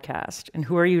your podcast, and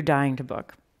who are you dying to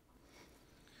book?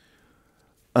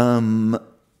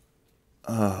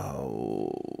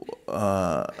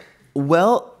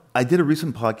 Well, I did a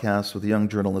recent podcast with a young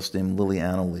journalist named Lily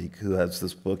Annaleek, who has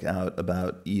this book out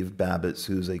about Eve Babbitt,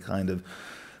 who's a kind of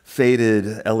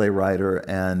faded LA writer,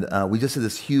 and we just did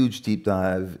this huge deep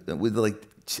dive with like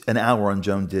an hour on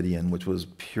Joan Didion, which was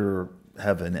pure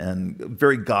heaven and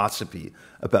very gossipy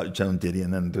about Joan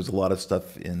Didion, and there's a lot of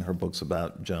stuff in her books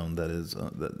about Joan that is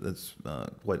that's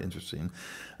quite interesting.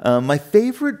 My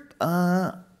favorite,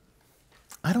 I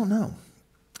don't know.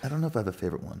 I don't know if I have a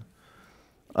favorite one.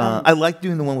 I like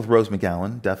doing the one with Rose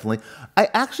McGowan, definitely. I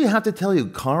actually have to tell you,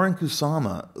 Karin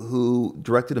Kusama, who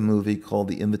directed a movie called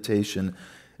The Invitation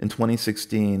in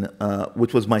 2016,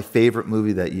 which was my favorite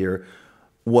movie that year,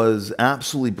 was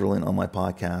absolutely brilliant on my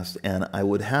podcast. And I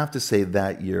would have to say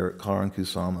that year, Karin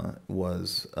Kusama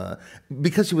was,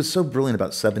 because she was so brilliant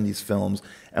about 70s films,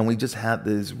 and we just had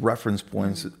these reference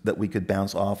points that we could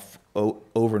bounce off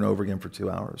over and over again for 2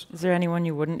 hours. Is there anyone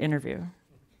you wouldn't interview?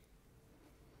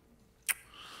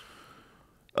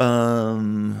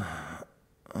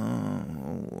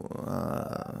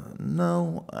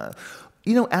 No.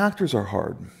 You know, actors are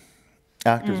hard.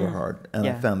 Actors are hard, and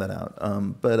I found that out.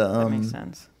 That makes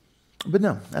sense. But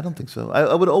no, I don't think so.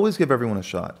 I would always give everyone a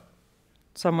shot.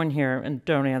 Someone here, and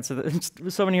don't answer this.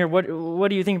 Someone here, what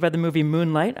do you think about the movie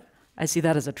Moonlight? I see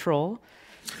that as a troll.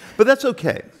 But that's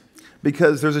okay,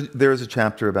 because there is a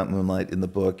chapter about Moonlight in the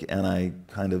book, and I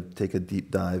kind of take a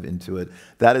deep dive into it.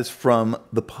 That is from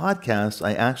the podcast.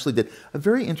 I actually did a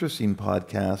very interesting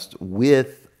podcast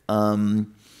with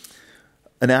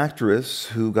an actress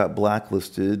who got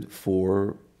blacklisted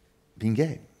for being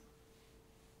gay,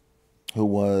 who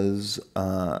was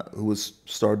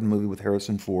starred in a movie with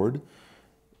Harrison Ford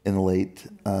in the late.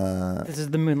 This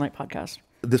is the Moonlight podcast.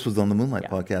 This was on the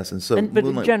Moonlight podcast, and so.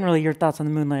 But generally, your thoughts on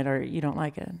the Moonlight are you don't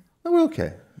like it. No, we're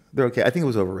okay. They're okay. I think it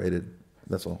was overrated.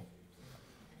 That's all.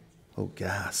 Oh,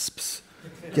 gasps.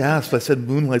 Gasp. I said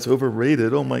Moonlight's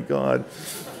overrated. Oh, my God.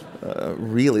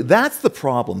 Really? That's the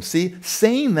problem. See,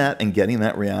 saying that and getting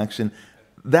that reaction,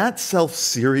 that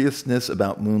self-seriousness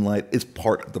about Moonlight is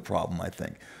part of the problem, I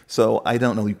think. So I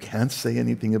don't know. You can't say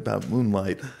anything about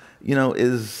Moonlight,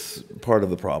 is part of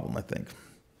the problem, I think.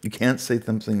 You can't say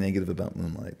something negative about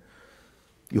Moonlight.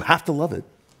 You have to love it.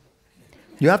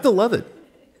 You have to love it.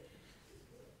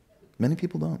 Many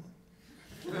people don't.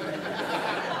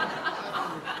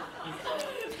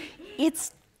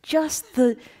 It's just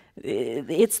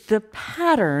it's the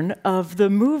pattern of the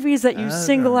movies that you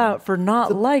single out for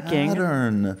not liking.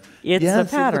 Pattern. It's a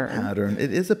pattern. It's a pattern.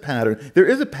 It is a pattern. There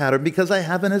is a pattern because I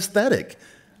have an aesthetic.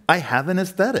 I have an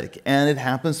aesthetic, and it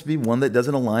happens to be one that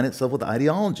doesn't align itself with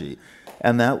ideology,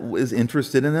 and that is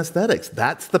interested in aesthetics.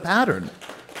 That's the pattern.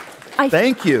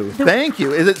 Thank you. Thank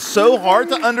you. Is it so hard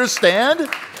to understand?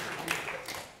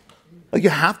 You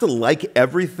have to like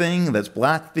everything that's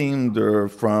black themed or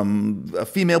from a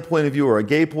female point of view or a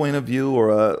gay point of view or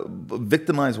a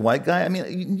victimized white guy. I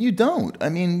mean, you don't. I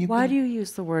mean, why do you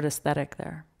use the word aesthetic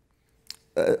there?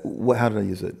 How did I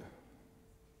use it?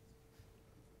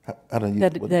 How did I use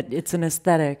it? That it's an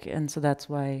aesthetic, and so that's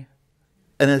why.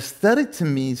 An aesthetic to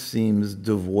me seems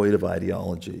devoid of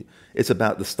ideology. It's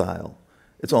about the style.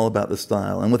 It's all about the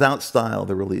style. And without style,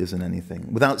 there really isn't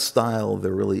anything. Without style,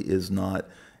 there really is not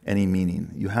any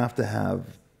meaning. You have to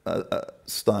have a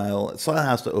style. Style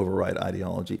has to override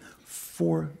ideology.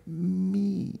 For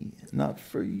me, not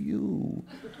for you.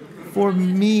 For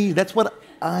me. That's what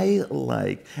I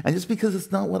like. And just because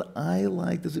it's not what I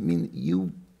like doesn't mean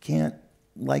you can't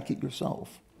like it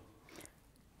yourself.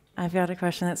 I've got a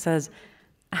question that says,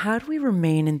 How do we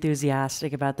remain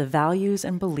enthusiastic about the values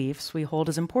and beliefs we hold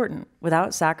as important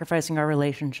without sacrificing our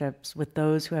relationships with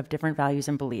those who have different values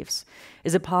and beliefs?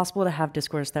 Is it possible to have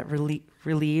discourse that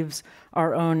relieves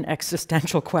our own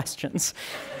existential questions?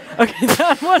 Okay,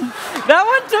 that one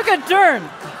took a turn.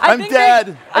 I'm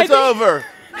dead. It's over.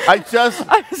 I just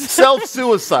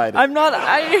self-suicided. I'm not.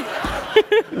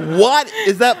 What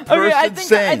is that person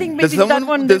saying? I think maybe does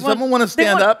someone want to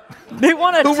stand up? They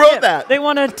want a Who tip. wrote that? They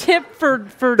want a tip for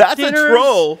That's dinners. a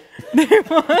troll.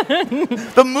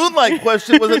 The moonlight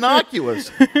question was innocuous.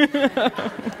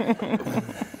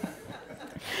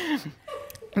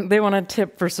 They want a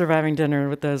tip for surviving dinner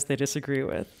with those they disagree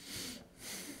with.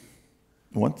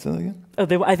 What's that again?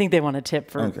 Oh, I think they want a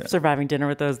tip for surviving dinner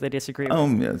with those they disagree with. Oh,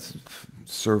 yes.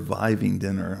 Surviving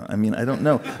dinner. I mean, I don't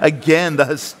know. Again, the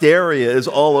hysteria is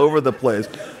all over the place.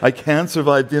 I can't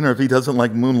survive dinner if he doesn't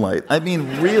like moonlight. I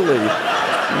mean, really,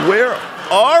 where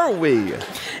are we?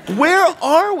 Where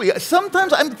are we?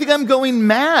 Sometimes I think I'm going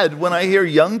mad when I hear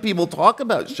young people talk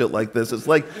about shit like this. It's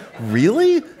like,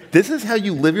 really? This is how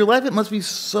you live your life? It must be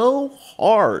so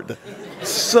hard,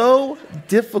 so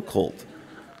difficult.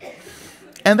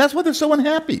 And that's why they're so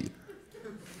unhappy.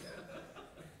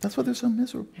 That's why they're so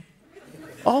miserable.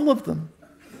 All of them.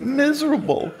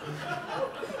 Miserable.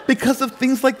 Because of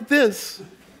things like this.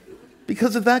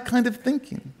 Because of that kind of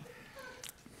thinking.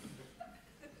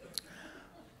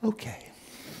 Okay.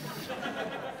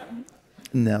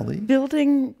 Nellie?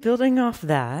 Building off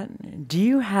that, do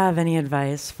you have any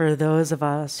advice for those of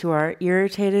us who are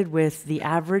irritated with the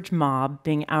average mob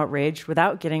being outraged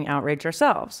without getting outraged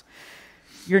ourselves?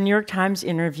 Your New York Times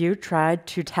interview tried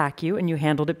to attack you, and you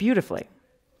handled it beautifully.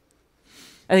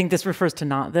 I think this refers to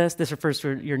not this. This refers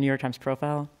to your New York Times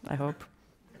profile, I hope.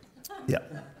 Yeah.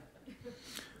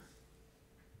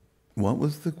 What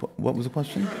was the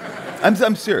question?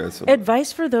 I'm serious.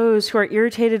 Advice for those who are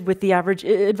irritated with the average.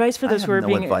 Advice for those who are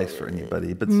being advice for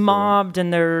anybody, but mobbed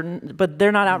and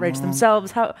they're not outraged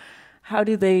themselves. How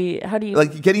do you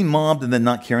like getting mobbed and then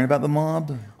not caring about the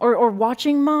mob? Or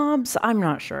watching mobs? I'm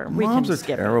not sure. Mobs are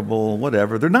terrible,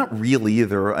 whatever. They're not real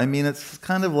either. I mean, it's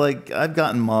kind of like I've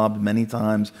gotten mobbed many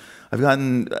times. I've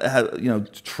gotten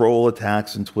troll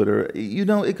attacks on Twitter.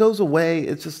 It goes away.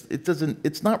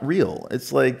 It's not real.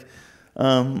 It's like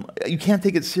you can't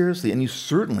take it seriously, and you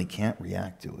certainly can't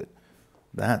react to it.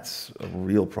 That's a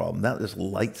real problem. That just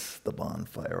lights the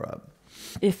bonfire up.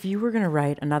 If you were going to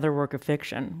write another work of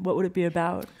fiction, what would it be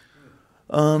about?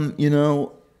 I don't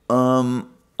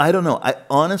know. I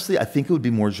think it would be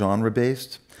more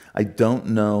genre-based. I don't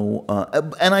know.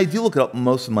 And I do look at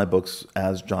most of my books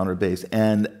as genre-based,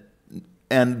 and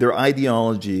their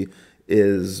ideology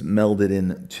is melded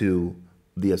into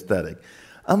the aesthetic.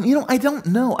 I don't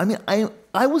know. I mean,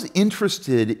 I was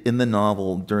interested in the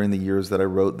novel during the years that I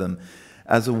wrote them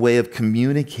as a way of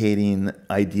communicating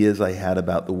ideas I had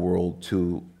about the world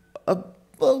to a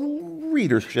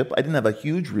readership. I didn't have a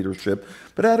huge readership,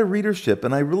 but I had a readership,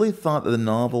 and I really thought that the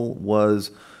novel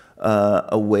was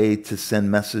a way to send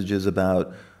messages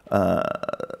about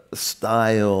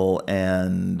style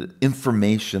and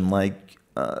information, like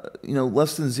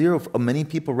Less Than Zero. Many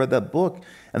people read that book,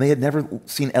 and they had never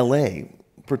seen L.A.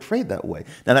 portrayed that way.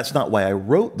 Now, that's not why I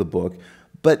wrote the book,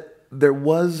 but there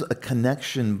was a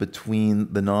connection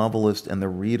between the novelist and the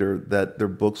reader that their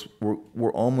books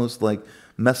were almost like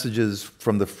messages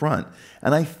from the front.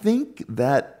 And I think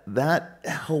that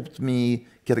helped me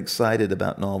get excited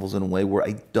about novels in a way where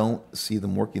I don't see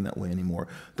them working that way anymore.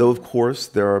 Though, of course,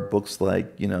 there are books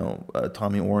like,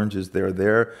 Tommy Orange's There,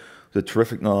 the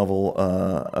terrific novel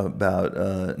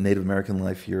about Native American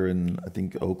life here in, I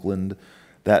think, Oakland,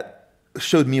 that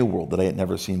showed me a world that I had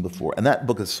never seen before. And that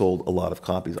book has sold a lot of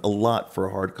copies, a lot for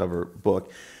a hardcover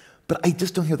book. But I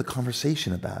just don't hear the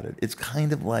conversation about it. It's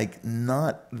kind of like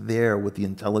not there with the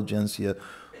intelligentsia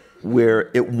where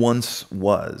it once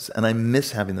was. And I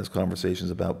miss having those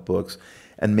conversations about books.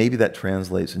 And maybe that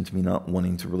translates into me not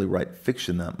wanting to really write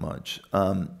fiction that much.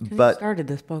 But you started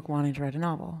this book wanting to write a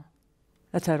novel.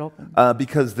 That's how it opened.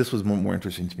 Because this was more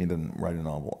interesting to me than writing a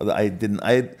novel.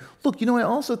 I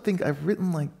also think I've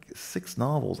written like 6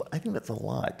 novels. I think that's a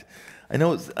lot. I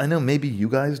know maybe you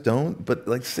guys don't, but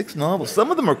like 6 novels.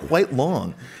 Some of them are quite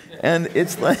long. And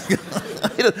it's like,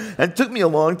 it took me a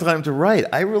long time to write.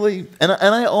 And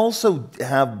I also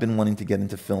have been wanting to get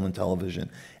into film and television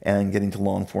and getting to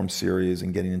long form series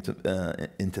and getting into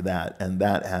that. And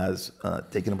that has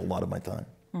taken up a lot of my time.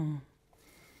 Mm.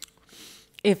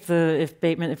 If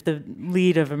the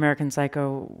lead of American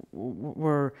Psycho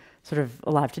were sort of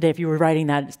alive today, if you were writing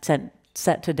that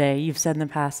set today, you've said in the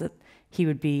past that he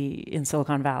would be in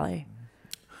Silicon Valley.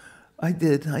 I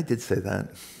did say that.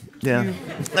 Yeah.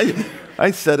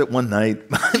 I said it one night.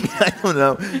 I mean, I don't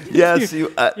know. Yes,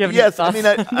 yes. I mean,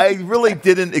 I really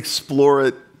didn't explore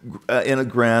it in a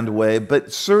grand way,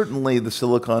 but certainly the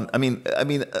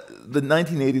the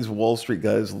 1980s Wall Street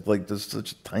guys look like just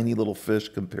such tiny little fish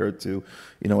compared to,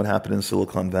 what happened in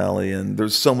Silicon Valley. And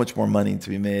there's so much more money to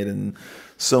be made, and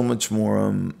so much more,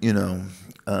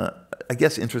 I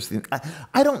guess interesting.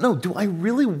 I don't know. Do I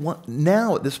really want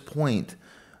now at this point?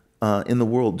 In the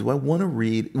world, do I want to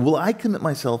read? Will I commit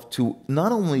myself to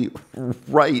not only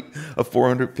write a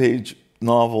 400-page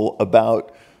novel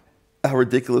about how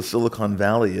ridiculous Silicon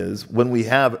Valley is when we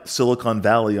have Silicon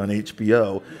Valley on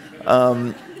HBO,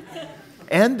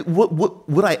 and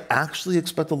would I actually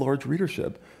expect a large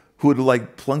readership who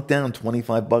would plunk down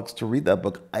 $25 to read that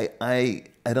book? I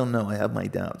don't know. I have my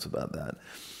doubts about that.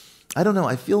 I don't know.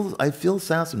 I feel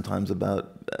sad sometimes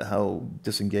about how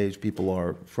disengaged people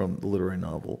are from the literary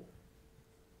novel.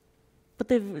 But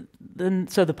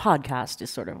so the podcast is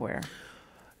sort of where?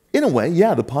 In a way,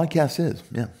 yeah, the podcast is.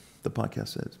 Yeah, the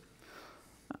podcast is.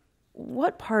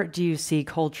 What part do you see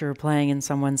culture playing in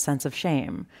someone's sense of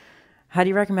shame? How do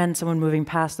you recommend someone moving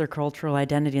past their cultural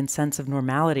identity and sense of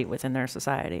normality within their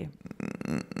society?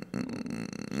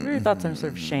 What are your thoughts on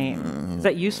sort of shame? Is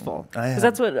that useful? Because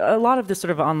that's what a lot of this sort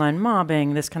of online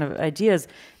mobbing, this kind of idea is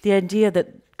the idea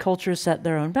that cultures set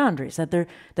their own boundaries, that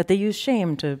they use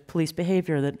shame to police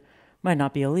behavior that might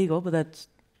not be illegal, but that's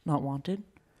not wanted.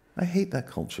 I hate that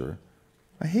culture.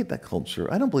 I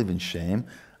don't believe in shame.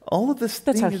 All of this.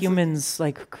 That's how humans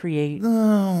create.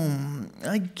 No,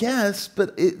 I guess,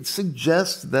 but it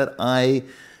suggests that I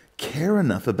care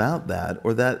enough about that,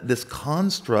 or that this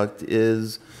construct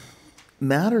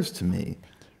matters to me.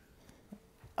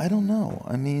 I don't know.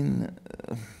 I mean,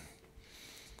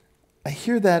 I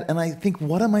hear that and I think,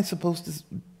 what am I supposed to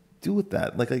do with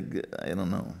that? I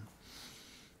don't know.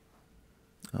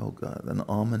 Oh, God, an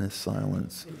ominous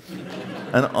silence.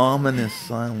 An ominous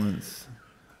silence.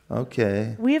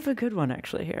 Okay. We have a good one,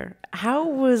 actually, here. How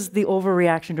was the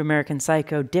overreaction to American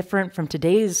Psycho different from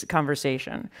today's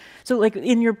conversation? So,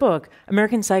 in your book,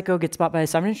 American Psycho gets bought by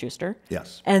Simon & Schuster.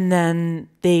 Yes. And then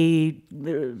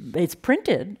it's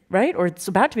printed, right? Or it's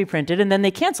about to be printed, and then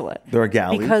they cancel it. There are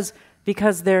galleys.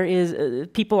 Because there is,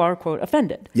 people are, quote,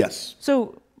 offended. Yes.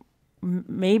 So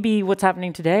maybe what's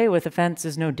happening today with offense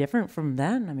is no different from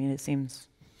then. I mean, it seems...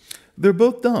 They're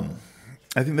both dumb.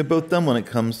 I think they're both dumb when it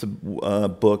comes to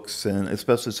books, and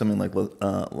especially something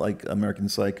like American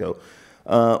Psycho,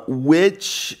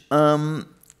 which part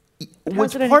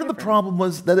of the problem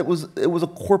was that it was a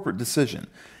corporate decision,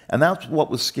 and that's what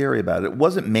was scary about it. It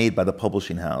wasn't made by the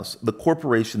publishing house. The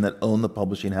corporation that owned the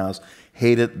publishing house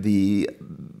hated the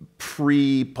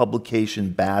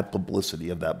pre-publication bad publicity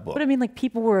of that book. But I mean,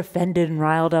 people were offended and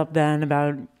riled up then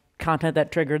about content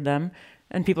that triggered them,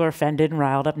 and people are offended and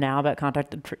riled up now about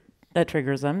content that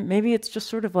triggers them. Maybe it's just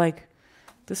sort of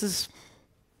this is...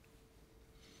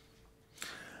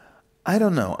 I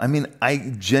don't know. I mean,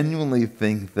 I genuinely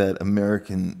think that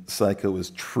American Psycho is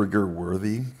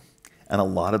trigger-worthy, and a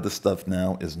lot of the stuff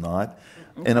now is not.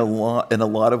 In a lot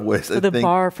of ways, so I think the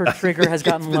bar for trigger has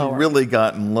gotten lower. It's really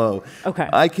gotten low. Okay.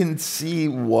 I can see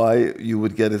why you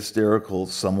would get hysterical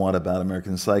somewhat about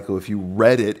American Psycho if you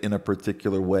read it in a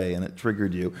particular way and it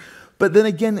triggered you. But then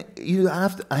again,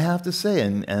 I have to say,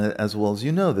 and as well as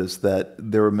you know this, that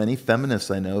there were many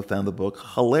feminists I know found the book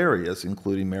hilarious,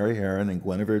 including Mary Harron and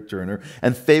Guinevere Turner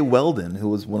and Faye Weldon, who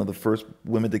was one of the first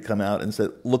women to come out and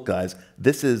said, "Look, guys,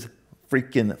 this is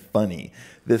freaking funny.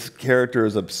 This character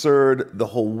is absurd. The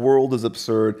whole world is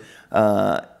absurd."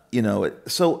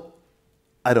 So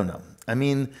I don't know. I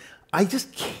mean, I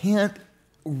just can't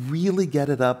really get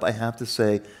it up, I have to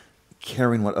say,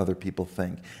 caring what other people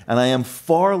think. And I am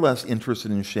far less interested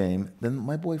in shame than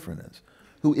my boyfriend is,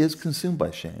 who is consumed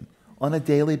by shame on a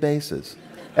daily basis.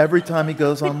 Every time he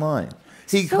goes online,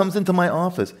 he comes into my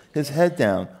office, his head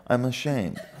down, "I'm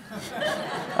ashamed.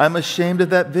 I'm ashamed of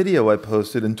that video I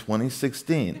posted in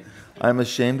 2016. I'm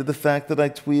ashamed of the fact that I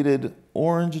tweeted,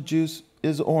 'Orange juice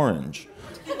is orange,'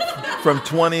 from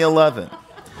 2011.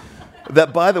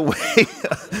 That, by the way,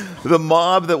 the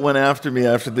mob that went after me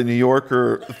after the New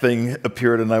Yorker thing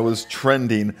appeared and I was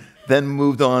trending, then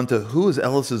moved on to who is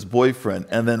Ellis's boyfriend,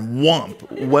 and then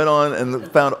whomp, went on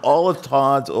and found all of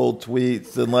Todd's old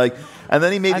tweets, and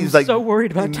then he made these I'm so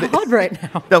worried about Todd right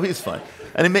now. No, he's fine.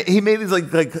 And he made these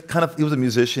he was a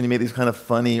musician. He made these kind of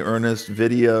funny, earnest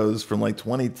videos from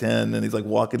 2010, and he's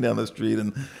walking down the street,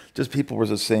 and just people were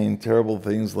just saying terrible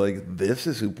things like, "This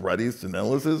is who Bret Easton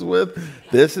Ellis is with.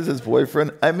 This is his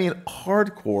boyfriend." I mean,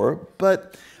 hardcore.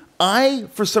 But I,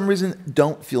 for some reason,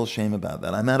 don't feel shame about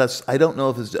that. I don't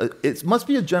know if it must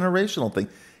be a generational thing.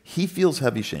 He feels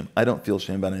heavy shame. I don't feel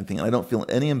shame about anything. And I don't feel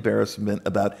any embarrassment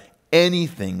about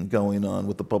anything going on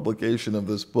with the publication of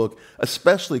this book,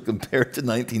 especially compared to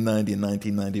 1990 and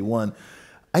 1991.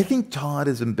 I think Todd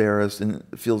is embarrassed and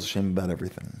feels shame about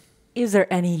everything. Is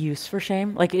there any use for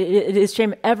shame? Like, is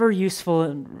shame ever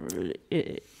useful?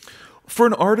 For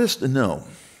an artist, no.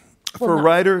 For a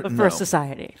writer, but no. For a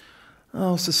society.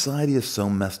 Oh, society is so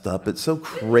messed up. It's so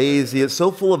crazy. It's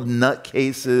so full of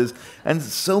nutcases and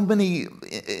so many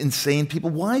insane people.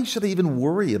 Why should I even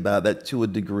worry about that to a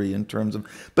degree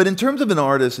but in terms of an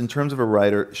artist, in terms of a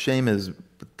writer, shame is a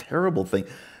terrible thing.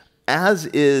 As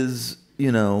is,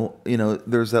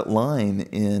 there's that line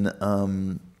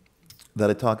in that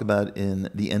I talk about in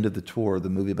The End of the Tour, the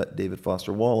movie about David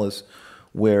Foster Wallace,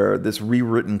 where this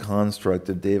rewritten construct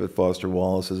of David Foster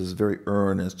Wallace is this very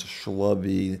earnest,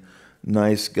 schlubby,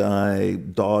 nice guy,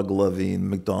 dog-loving,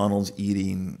 McDonald's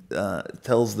eating,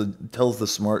 tells the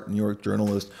smart New York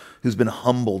journalist who's been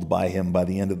humbled by him by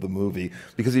the end of the movie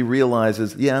because he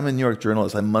realizes, yeah, I'm a New York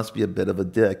journalist, I must be a bit of a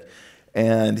dick.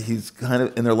 And he's kind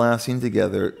of, in their last scene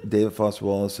together, David Foster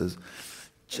Wallace says,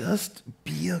 just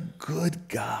be a good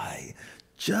guy.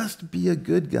 Just be a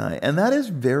good guy. And that is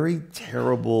very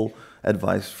terrible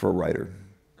advice for a writer.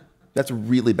 That's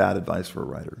really bad advice for a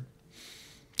writer.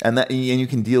 And you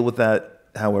can deal with that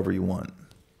however you want.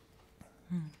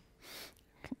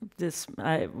 This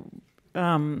might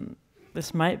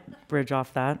bridge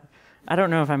off that. I don't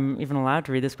know if I'm even allowed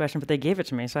to read this question, but they gave it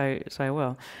to me, so I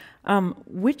will.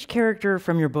 Which character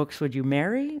from your books would you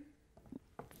marry,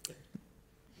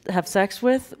 have sex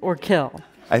with, or kill?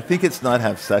 I think it's not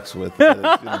have sex with.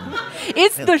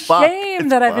 It's the shame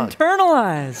that I've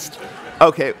internalized.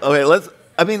 Okay.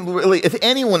 Really, if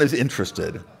anyone is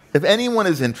interested,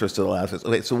 I'll ask this.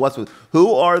 Okay, so what's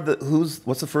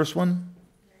the first one?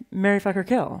 Marry, fuck, or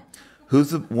kill.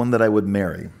 Who's the one that I would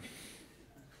marry?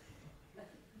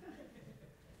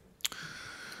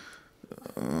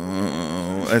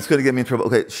 It's going to get me in trouble.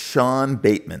 Okay, Sean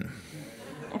Bateman.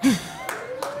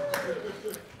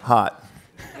 Hot.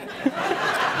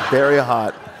 Very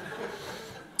hot.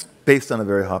 Based on a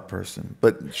very hot person.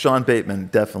 But Sean Bateman,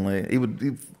 definitely.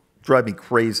 He'd drive me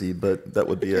crazy, but that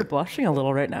would be it. You're blushing a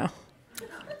little right now.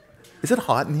 Is it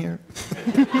hot in here?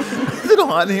 Is it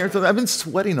hot in here? I've been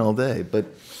sweating all day. But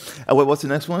wait, what's the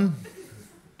next one?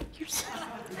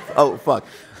 Oh, fuck.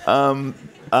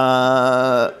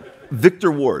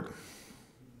 Victor Ward,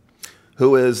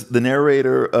 who is the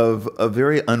narrator of a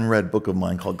very unread book of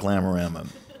mine called Glamorama.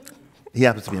 He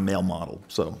happens to be a male model,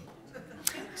 so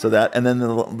that, and then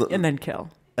and then kill.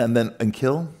 And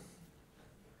kill.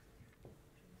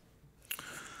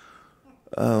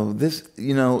 Oh, this,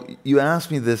 you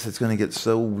asked me this, it's going to get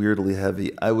so weirdly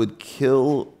heavy. I would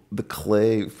kill the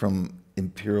Clay from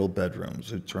Imperial Bedrooms,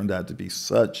 who turned out to be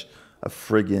such a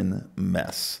friggin'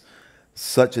 mess,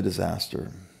 such a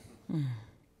disaster. And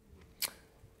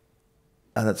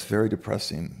that's very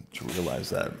depressing to realize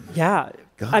that. Yeah.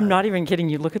 God. I'm not even kidding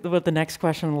you. Look at what the next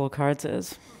question on the little cards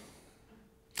is.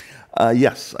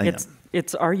 Yes, I am.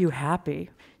 It's are you happy?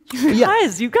 You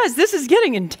guys, this is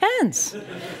getting intense.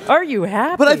 Are you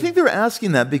happy? But I think they're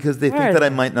asking that because they think that I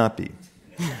might not be.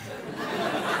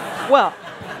 Well,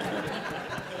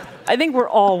 I think we're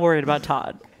all worried about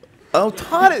Todd. Oh,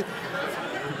 Todd's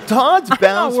bounce back.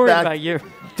 I'm not worried about you.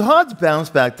 Todd's bounce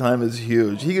back time is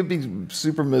huge. He could be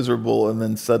super miserable and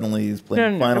then suddenly he's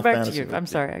playing Final Fantasy. Fantasy. Go back to you. I'm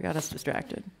sorry, I got us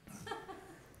distracted.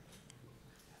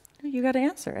 You got to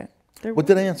answer it. What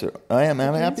did I answer? Am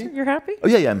I happy? You're happy? Oh,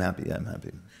 yeah, I'm happy. Yeah, I'm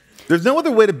happy. There's no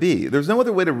other way to be. There's no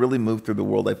other way to really move through the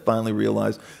world. I finally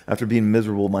realized, after being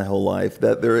miserable my whole life,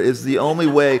 that there is the only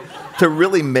way to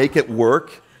really make it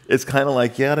work. It's kind of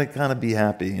like, to kind of be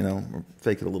happy, or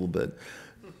fake it a little bit.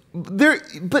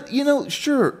 But,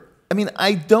 sure. I mean,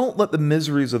 I don't let the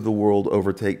miseries of the world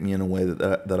overtake me in a way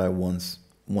that I once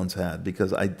had,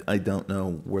 because I don't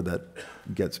know where that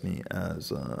gets me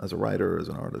as a writer or as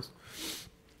an artist.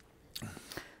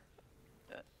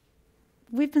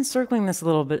 We've been circling this a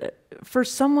little bit. For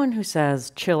someone who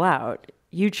says chill out,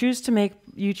 you choose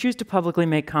to publicly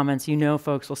make comments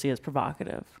folks will see as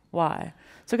provocative. Why?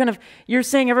 So kind of you're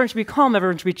saying everyone should be calm,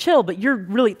 everyone should be chill, but you're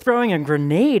really throwing a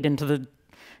grenade into the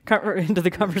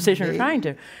conversation you're trying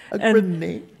to.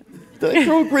 Grenade? Did I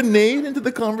throw a grenade into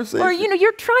the conversation? Or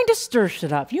you're trying to stir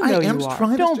shit up. You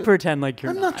are. Don't pretend like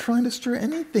you're not. I'm not trying to stir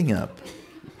anything up.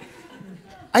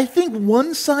 I think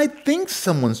one side thinks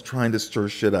someone's trying to stir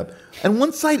shit up, and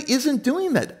one side isn't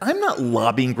doing that. I'm not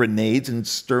lobbing grenades and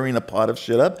stirring a pot of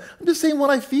shit up. I'm just saying what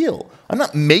I feel. I'm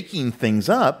not making things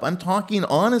up. I'm talking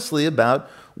honestly about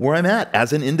where I'm at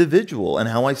as an individual and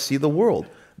how I see the world.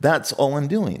 That's all I'm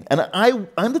doing. And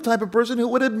I'm the type of person who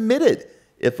would admit it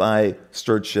if I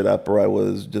stirred shit up or I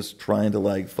was just trying to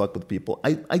like fuck with people.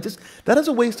 That is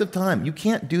a waste of time. You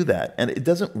can't do that. And it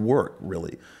doesn't work,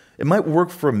 really. It might work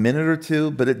for a minute or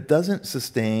two, but it doesn't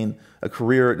sustain a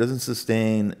career. It doesn't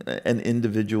sustain an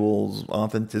individual's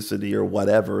authenticity or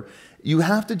whatever. You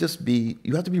have to be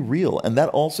real. And that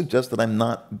all suggests that I'm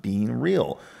not being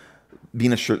real.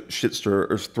 Being a shit stirrer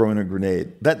or throwing a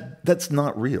grenade. That's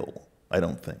not real, I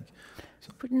don't think.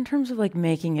 But in terms of like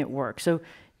making it work, so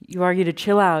you argue to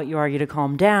chill out, you argue to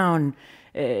calm down,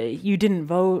 you didn't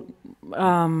vote,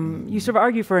 you sort of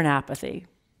argue for an apathy.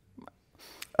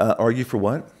 Argue for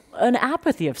what? An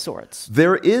apathy of sorts.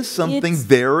 There is something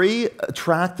very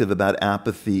attractive about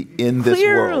apathy in this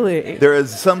world. There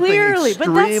is something extremely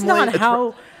but that's not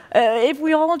how. If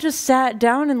we all just sat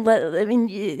down and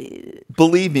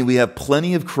believe me, we have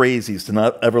plenty of crazies to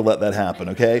not ever let that happen,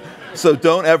 okay? So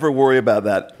don't ever worry about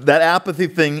that. That apathy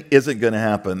thing isn't going to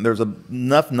happen. There's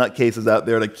enough nutcases out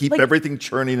there to keep everything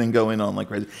churning and going on like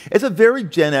crazy. It's a very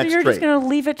Gen X trait. You're just going to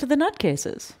leave it to the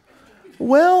nutcases.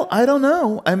 Well, I don't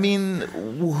know. I mean,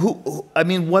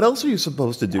 what else are you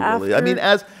supposed to do, really? I mean,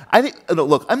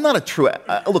 look, I'm not a true...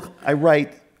 look, I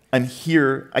write, I'm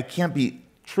here, I can't be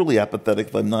truly apathetic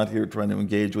if I'm not here trying to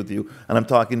engage with you, and I'm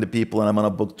talking to people, and I'm on a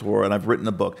book tour, and I've written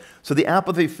a book. So the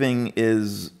apathy thing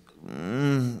is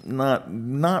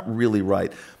not really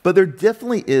right. But there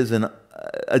definitely is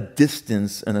a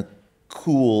distance and a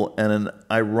cool and an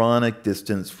ironic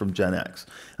distance from Gen X.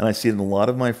 And I see it in a lot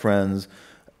of my friends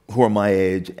who are my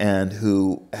age and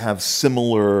who have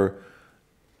similar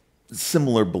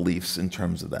beliefs in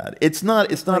terms of that. It's not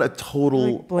a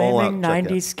total like blaming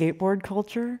 90s skateboard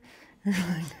culture. Is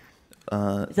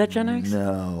that Gen X?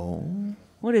 No.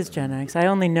 What is Gen X? I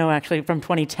only know actually from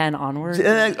 2010 onward.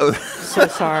 So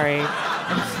sorry.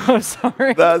 I'm so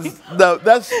sorry.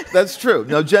 That's true.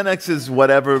 No, Gen X is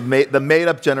whatever the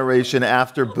made-up generation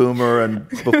after Boomer and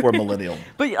before Millennial.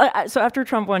 But so after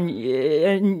Trump won,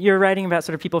 and you're writing about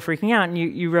sort of people freaking out, and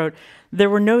you wrote, there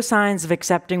were no signs of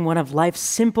accepting one of life's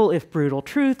simple if brutal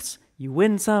truths. You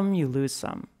win some, you lose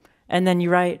some. And then you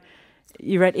write,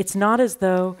 it's not as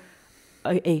though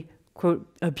a quote,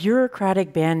 a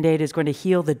bureaucratic Band-Aid is going to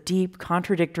heal the deep,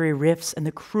 contradictory rifts and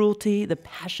the cruelty, the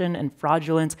passion, and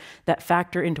fraudulence that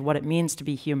factor into what it means to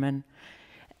be human.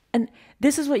 And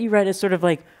this is what you write as sort of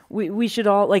like, we should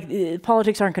all, like,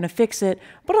 politics aren't going to fix it,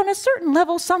 but on a certain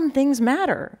level, some things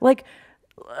matter. Like,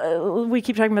 we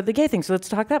keep talking about the gay thing, so let's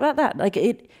talk about that. Like,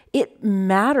 it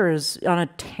matters on a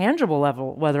tangible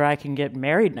level whether I can get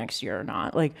married next year or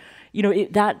not. Like, you know,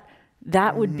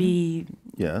 that would be...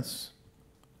 Yes.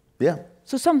 Yeah.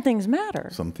 So some things matter.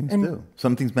 Some things do.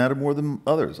 Some things matter more than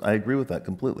others. I agree with that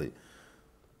completely.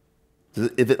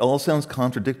 If it all sounds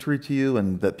contradictory to you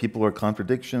and that people are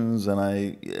contradictions, and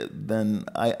I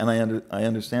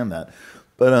understand that.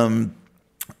 But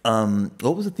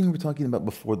what was the thing we were talking about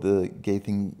before the gay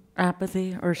thing?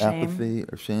 Apathy or shame. Apathy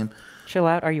or shame. Chill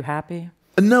out. Are you happy?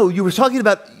 No, you were talking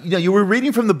about, you were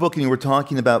reading from the book and you were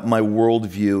talking about my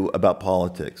worldview about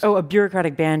politics. Oh, a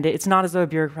bureaucratic Band-Aid. It's not as though a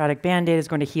bureaucratic Band-Aid is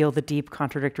going to heal the deep,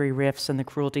 contradictory rifts and the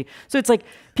cruelty. So it's like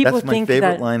people think that... That's my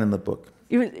favorite line in the book.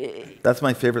 That's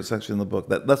my favorite section in the book.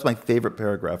 That's my favorite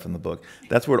paragraph in the book.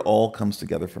 That's where it all comes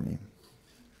together for me.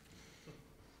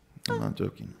 I'm not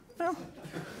joking. Well,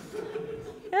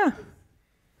 yeah.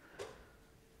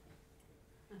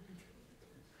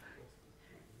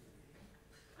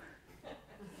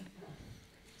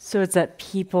 So it's that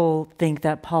people think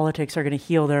that politics are going to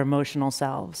heal their emotional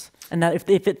selves, and that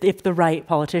if the right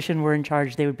politician were in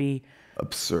charge, they would be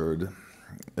absurd.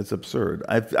 It's absurd.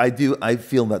 I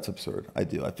feel that's absurd. I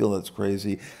do. I feel that's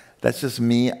crazy. That's just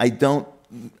me. I don't.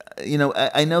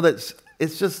 I know that's.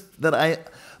 It's just that I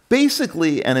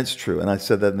basically, and it's true. And I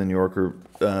said that in the New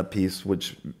Yorker piece,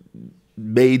 which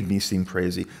made me seem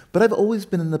crazy. But I've always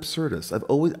been an absurdist.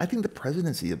 I think the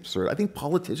presidency is absurd. I think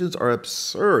politicians are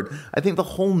absurd. I think the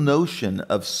whole notion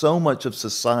of so much of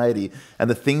society and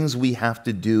the things we have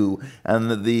to do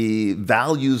and the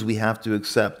values we have to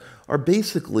accept are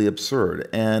basically absurd.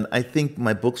 And I think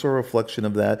my books are a reflection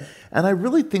of that. And I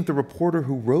really think the reporter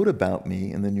who wrote about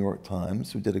me in the New York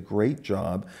Times, who did a great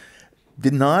job,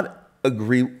 did not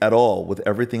agree at all with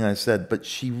everything I said, but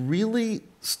she really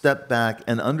stepped back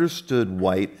and understood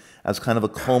white as kind of a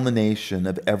culmination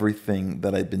of everything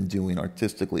that I'd been doing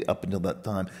artistically up until that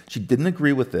time. She didn't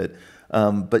agree with it,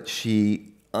 but she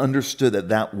understood that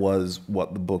that was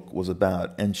what the book was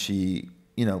about, and she,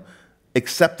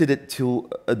 accepted it to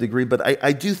a degree. But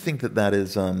I do think that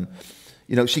is,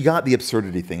 she got the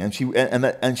absurdity thing, and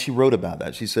she wrote about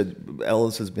that. She said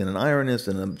Ellis has been an ironist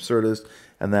and an absurdist,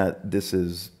 and that this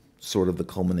is sort of the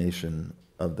culmination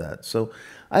of that. So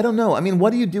I don't know. I mean,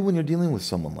 what do you do when you're dealing with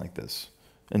someone like this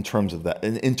in terms of that,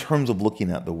 in terms of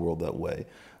looking at the world that way?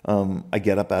 I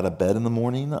get up out of bed in the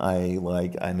morning.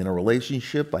 I'm in a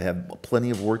relationship. I have plenty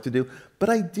of work to do, but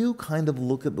I do kind of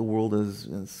look at the world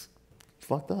as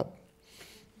fucked up.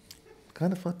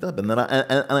 Kind of fucked up, and then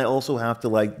I also have to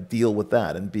like deal with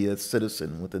that and be a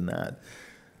citizen within that.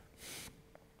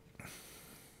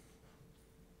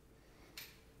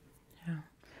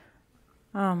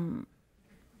 Yeah.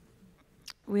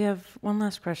 We have one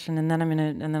last question, and then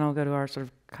and then I'll go to our sort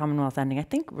of Commonwealth ending. I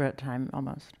think we're at time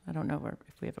almost. I don't know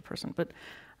if we have a person, but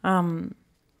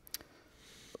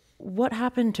what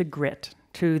happened to grit,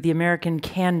 to the American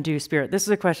can-do spirit? This is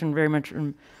a question very much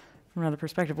from another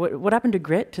perspective. What happened to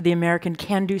grit, to the American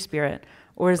can-do spirit?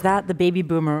 Or is that the baby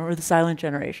boomer or the silent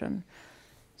generation?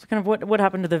 So kind of what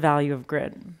happened to the value of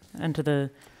grit and to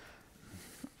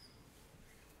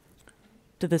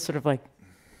this sort of like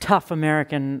tough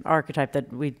American archetype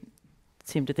that we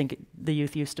seem to think the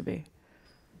youth used to be?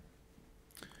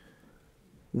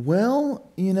 Well,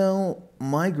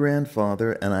 my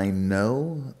grandfather, and I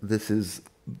know this is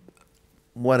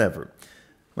whatever.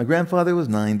 My grandfather was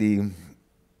 90.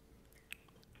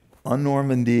 On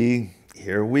Normandy,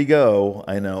 here we go.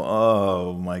 I know,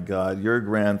 oh my God, your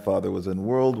grandfather was in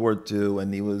World War II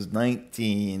and he was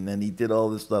 19 and he did all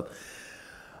this stuff.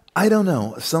 I don't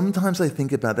know. Sometimes I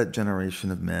think about that generation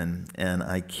of men and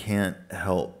I can't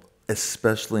help,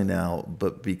 especially now,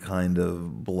 but be kind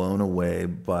of blown away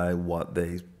by what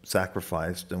they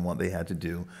sacrificed and what they had to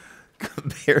do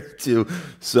compared to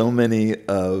so many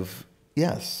of,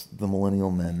 yes, the millennial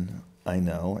men I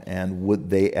know, and would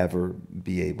they ever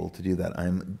be able to do that?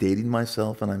 I'm dating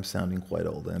myself and I'm sounding quite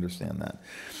old, I understand that.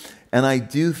 And I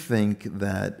do think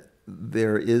that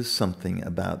there is something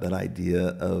about that idea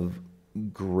of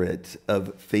grit,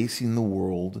 of facing the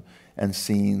world and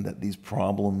seeing that these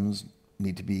problems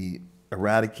need to be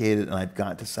eradicated and I've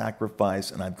got to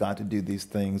sacrifice and I've got to do these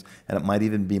things and it might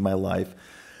even be my life.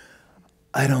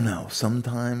 I don't know.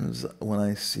 Sometimes when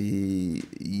I see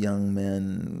young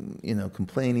men,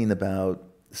 complaining about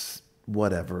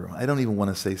whatever, I don't even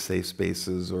want to say safe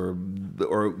spaces or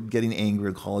getting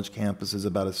angry at college campuses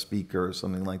about a speaker or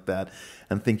something like that,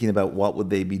 and thinking about what would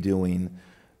they be doing,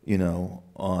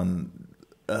 on,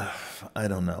 I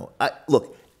don't know.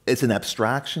 Look, it's an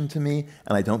abstraction to me,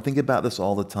 and I don't think about this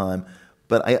all the time,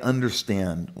 but I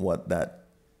understand what that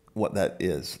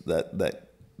is,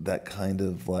 that kind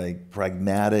of like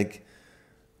pragmatic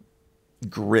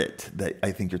grit that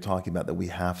I think you're talking about, that we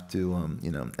have to,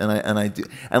 and I do.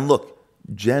 And look,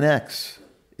 Gen X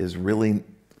is really,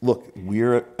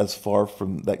 we're as far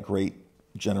from that great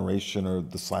generation or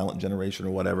the silent generation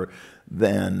or whatever,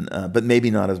 than, but maybe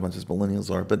not as much as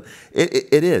millennials are. But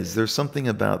it is. There's something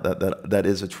about that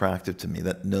is attractive to me.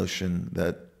 That notion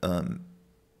that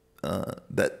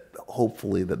that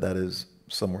hopefully that is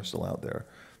somewhere still out there.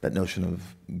 That notion of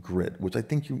grit, which I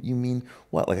think you mean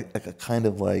what, like a kind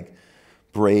of like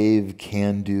brave,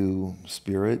 can-do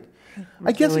spirit.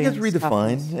 I guess it gets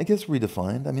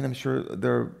redefined. I mean, I'm sure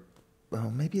well,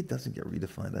 maybe it doesn't get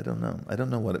redefined. I don't know. I don't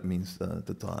know what it means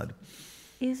to Todd.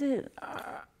 Is it?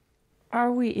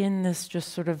 Are we in this just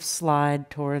sort of slide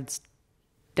towards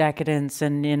decadence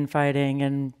and infighting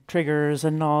and triggers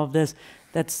and all of this?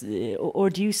 Or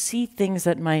do you see things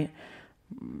that might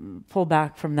pull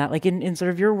back from that? Like in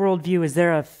sort of your worldview, is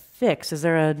there a fix? Is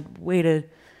there a way to?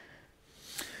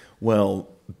 Well,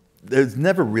 there's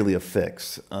never really a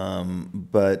fix,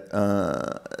 but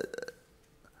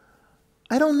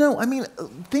I don't know. I mean,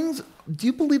 things. Do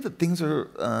you believe that things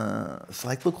are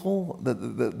cyclical?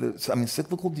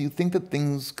 Cyclical. Do you think that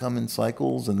things come in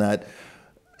cycles and that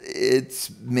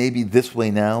it's maybe this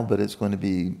way now, but it's going to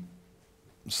be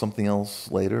something else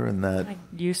later, and that? I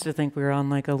used to think we were on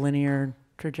like a linear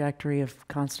trajectory of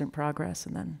constant progress,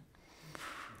 and then.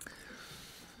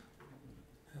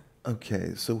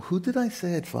 Okay, so who did I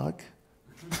say I'd fuck?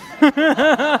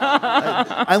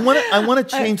 I want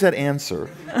to change that answer.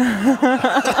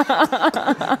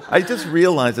 I just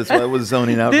realized that's why I was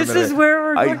zoning out. This is where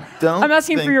we're going. I'm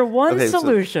asking for your one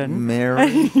solution. So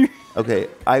marry. Okay,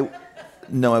 I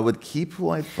would keep who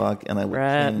I'd fuck, and I would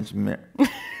change marry.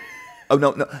 Oh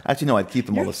no! Actually, no. I'd keep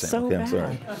them all the same. So okay, bad. I'm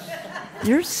sorry.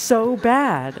 You're so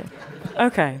bad.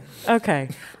 Okay. Okay.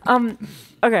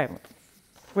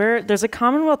 Where there's a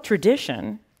Commonwealth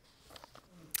tradition.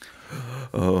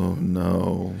 Oh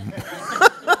no.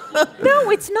 No,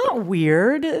 it's not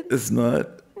weird. It's not.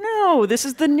 No, this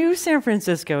is the new San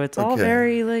Francisco. It's all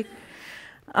very like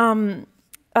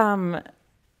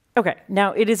Okay,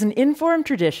 now it is an informed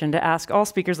tradition to ask all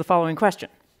speakers the following question.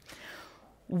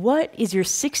 What is your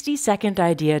 60-second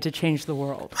idea to change the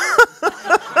world?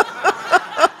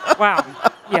 Wow,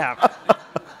 yeah.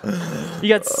 You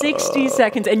got 60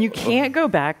 seconds, and you can't go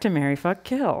back to marry, fuck,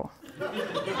 kill.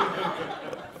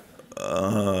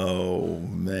 Oh,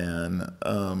 man.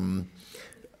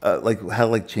 Like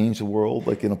how to change the world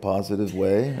in a positive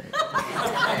way?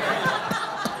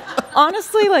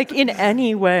 Honestly, in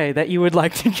any way that you would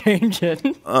like to change it.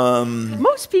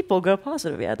 Most people go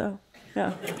positive, yeah, though.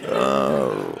 Yeah.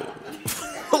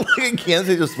 I can't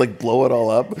say just blow it all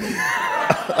up.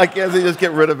 I can't say just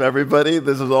get rid of everybody.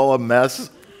 This is all a mess.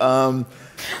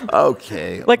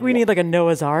 Okay. We need a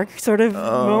Noah's Ark sort of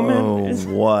moment.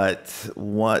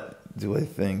 What do I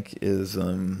think is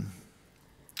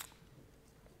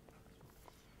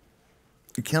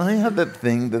Can I have that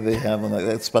thing that they have on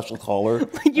that special caller?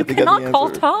 You cannot call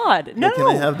Todd. No. Yeah, can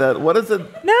I have that? What is it?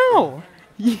 No.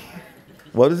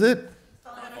 What is it?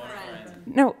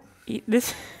 No.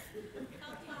 This.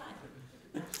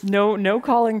 No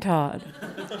calling Todd.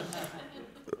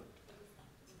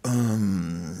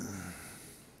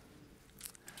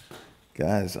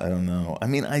 Guys, I don't know. I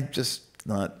mean, I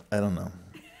don't know.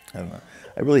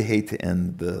 I really hate to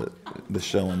end the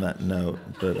show on that note,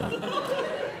 but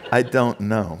I don't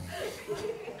know.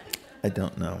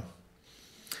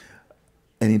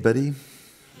 Anybody?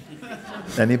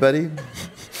 Anybody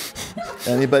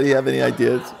have any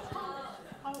ideas?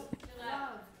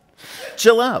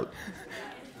 Chill out.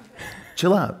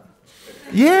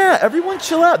 Yeah, everyone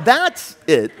chill out. That's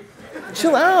it.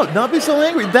 Chill out. Not be so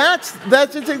angry. That's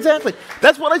it exactly.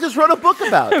 That's what I just wrote a book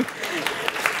about. Oh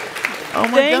my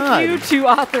God. Thank you to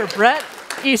author Bret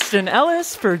Easton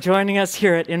Ellis for joining us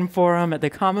here at Inforum at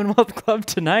the Commonwealth Club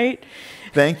tonight.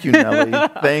 Thank you, Nellie.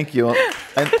 Thank you.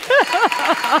 Thank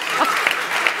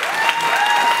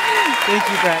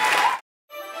you, Bret.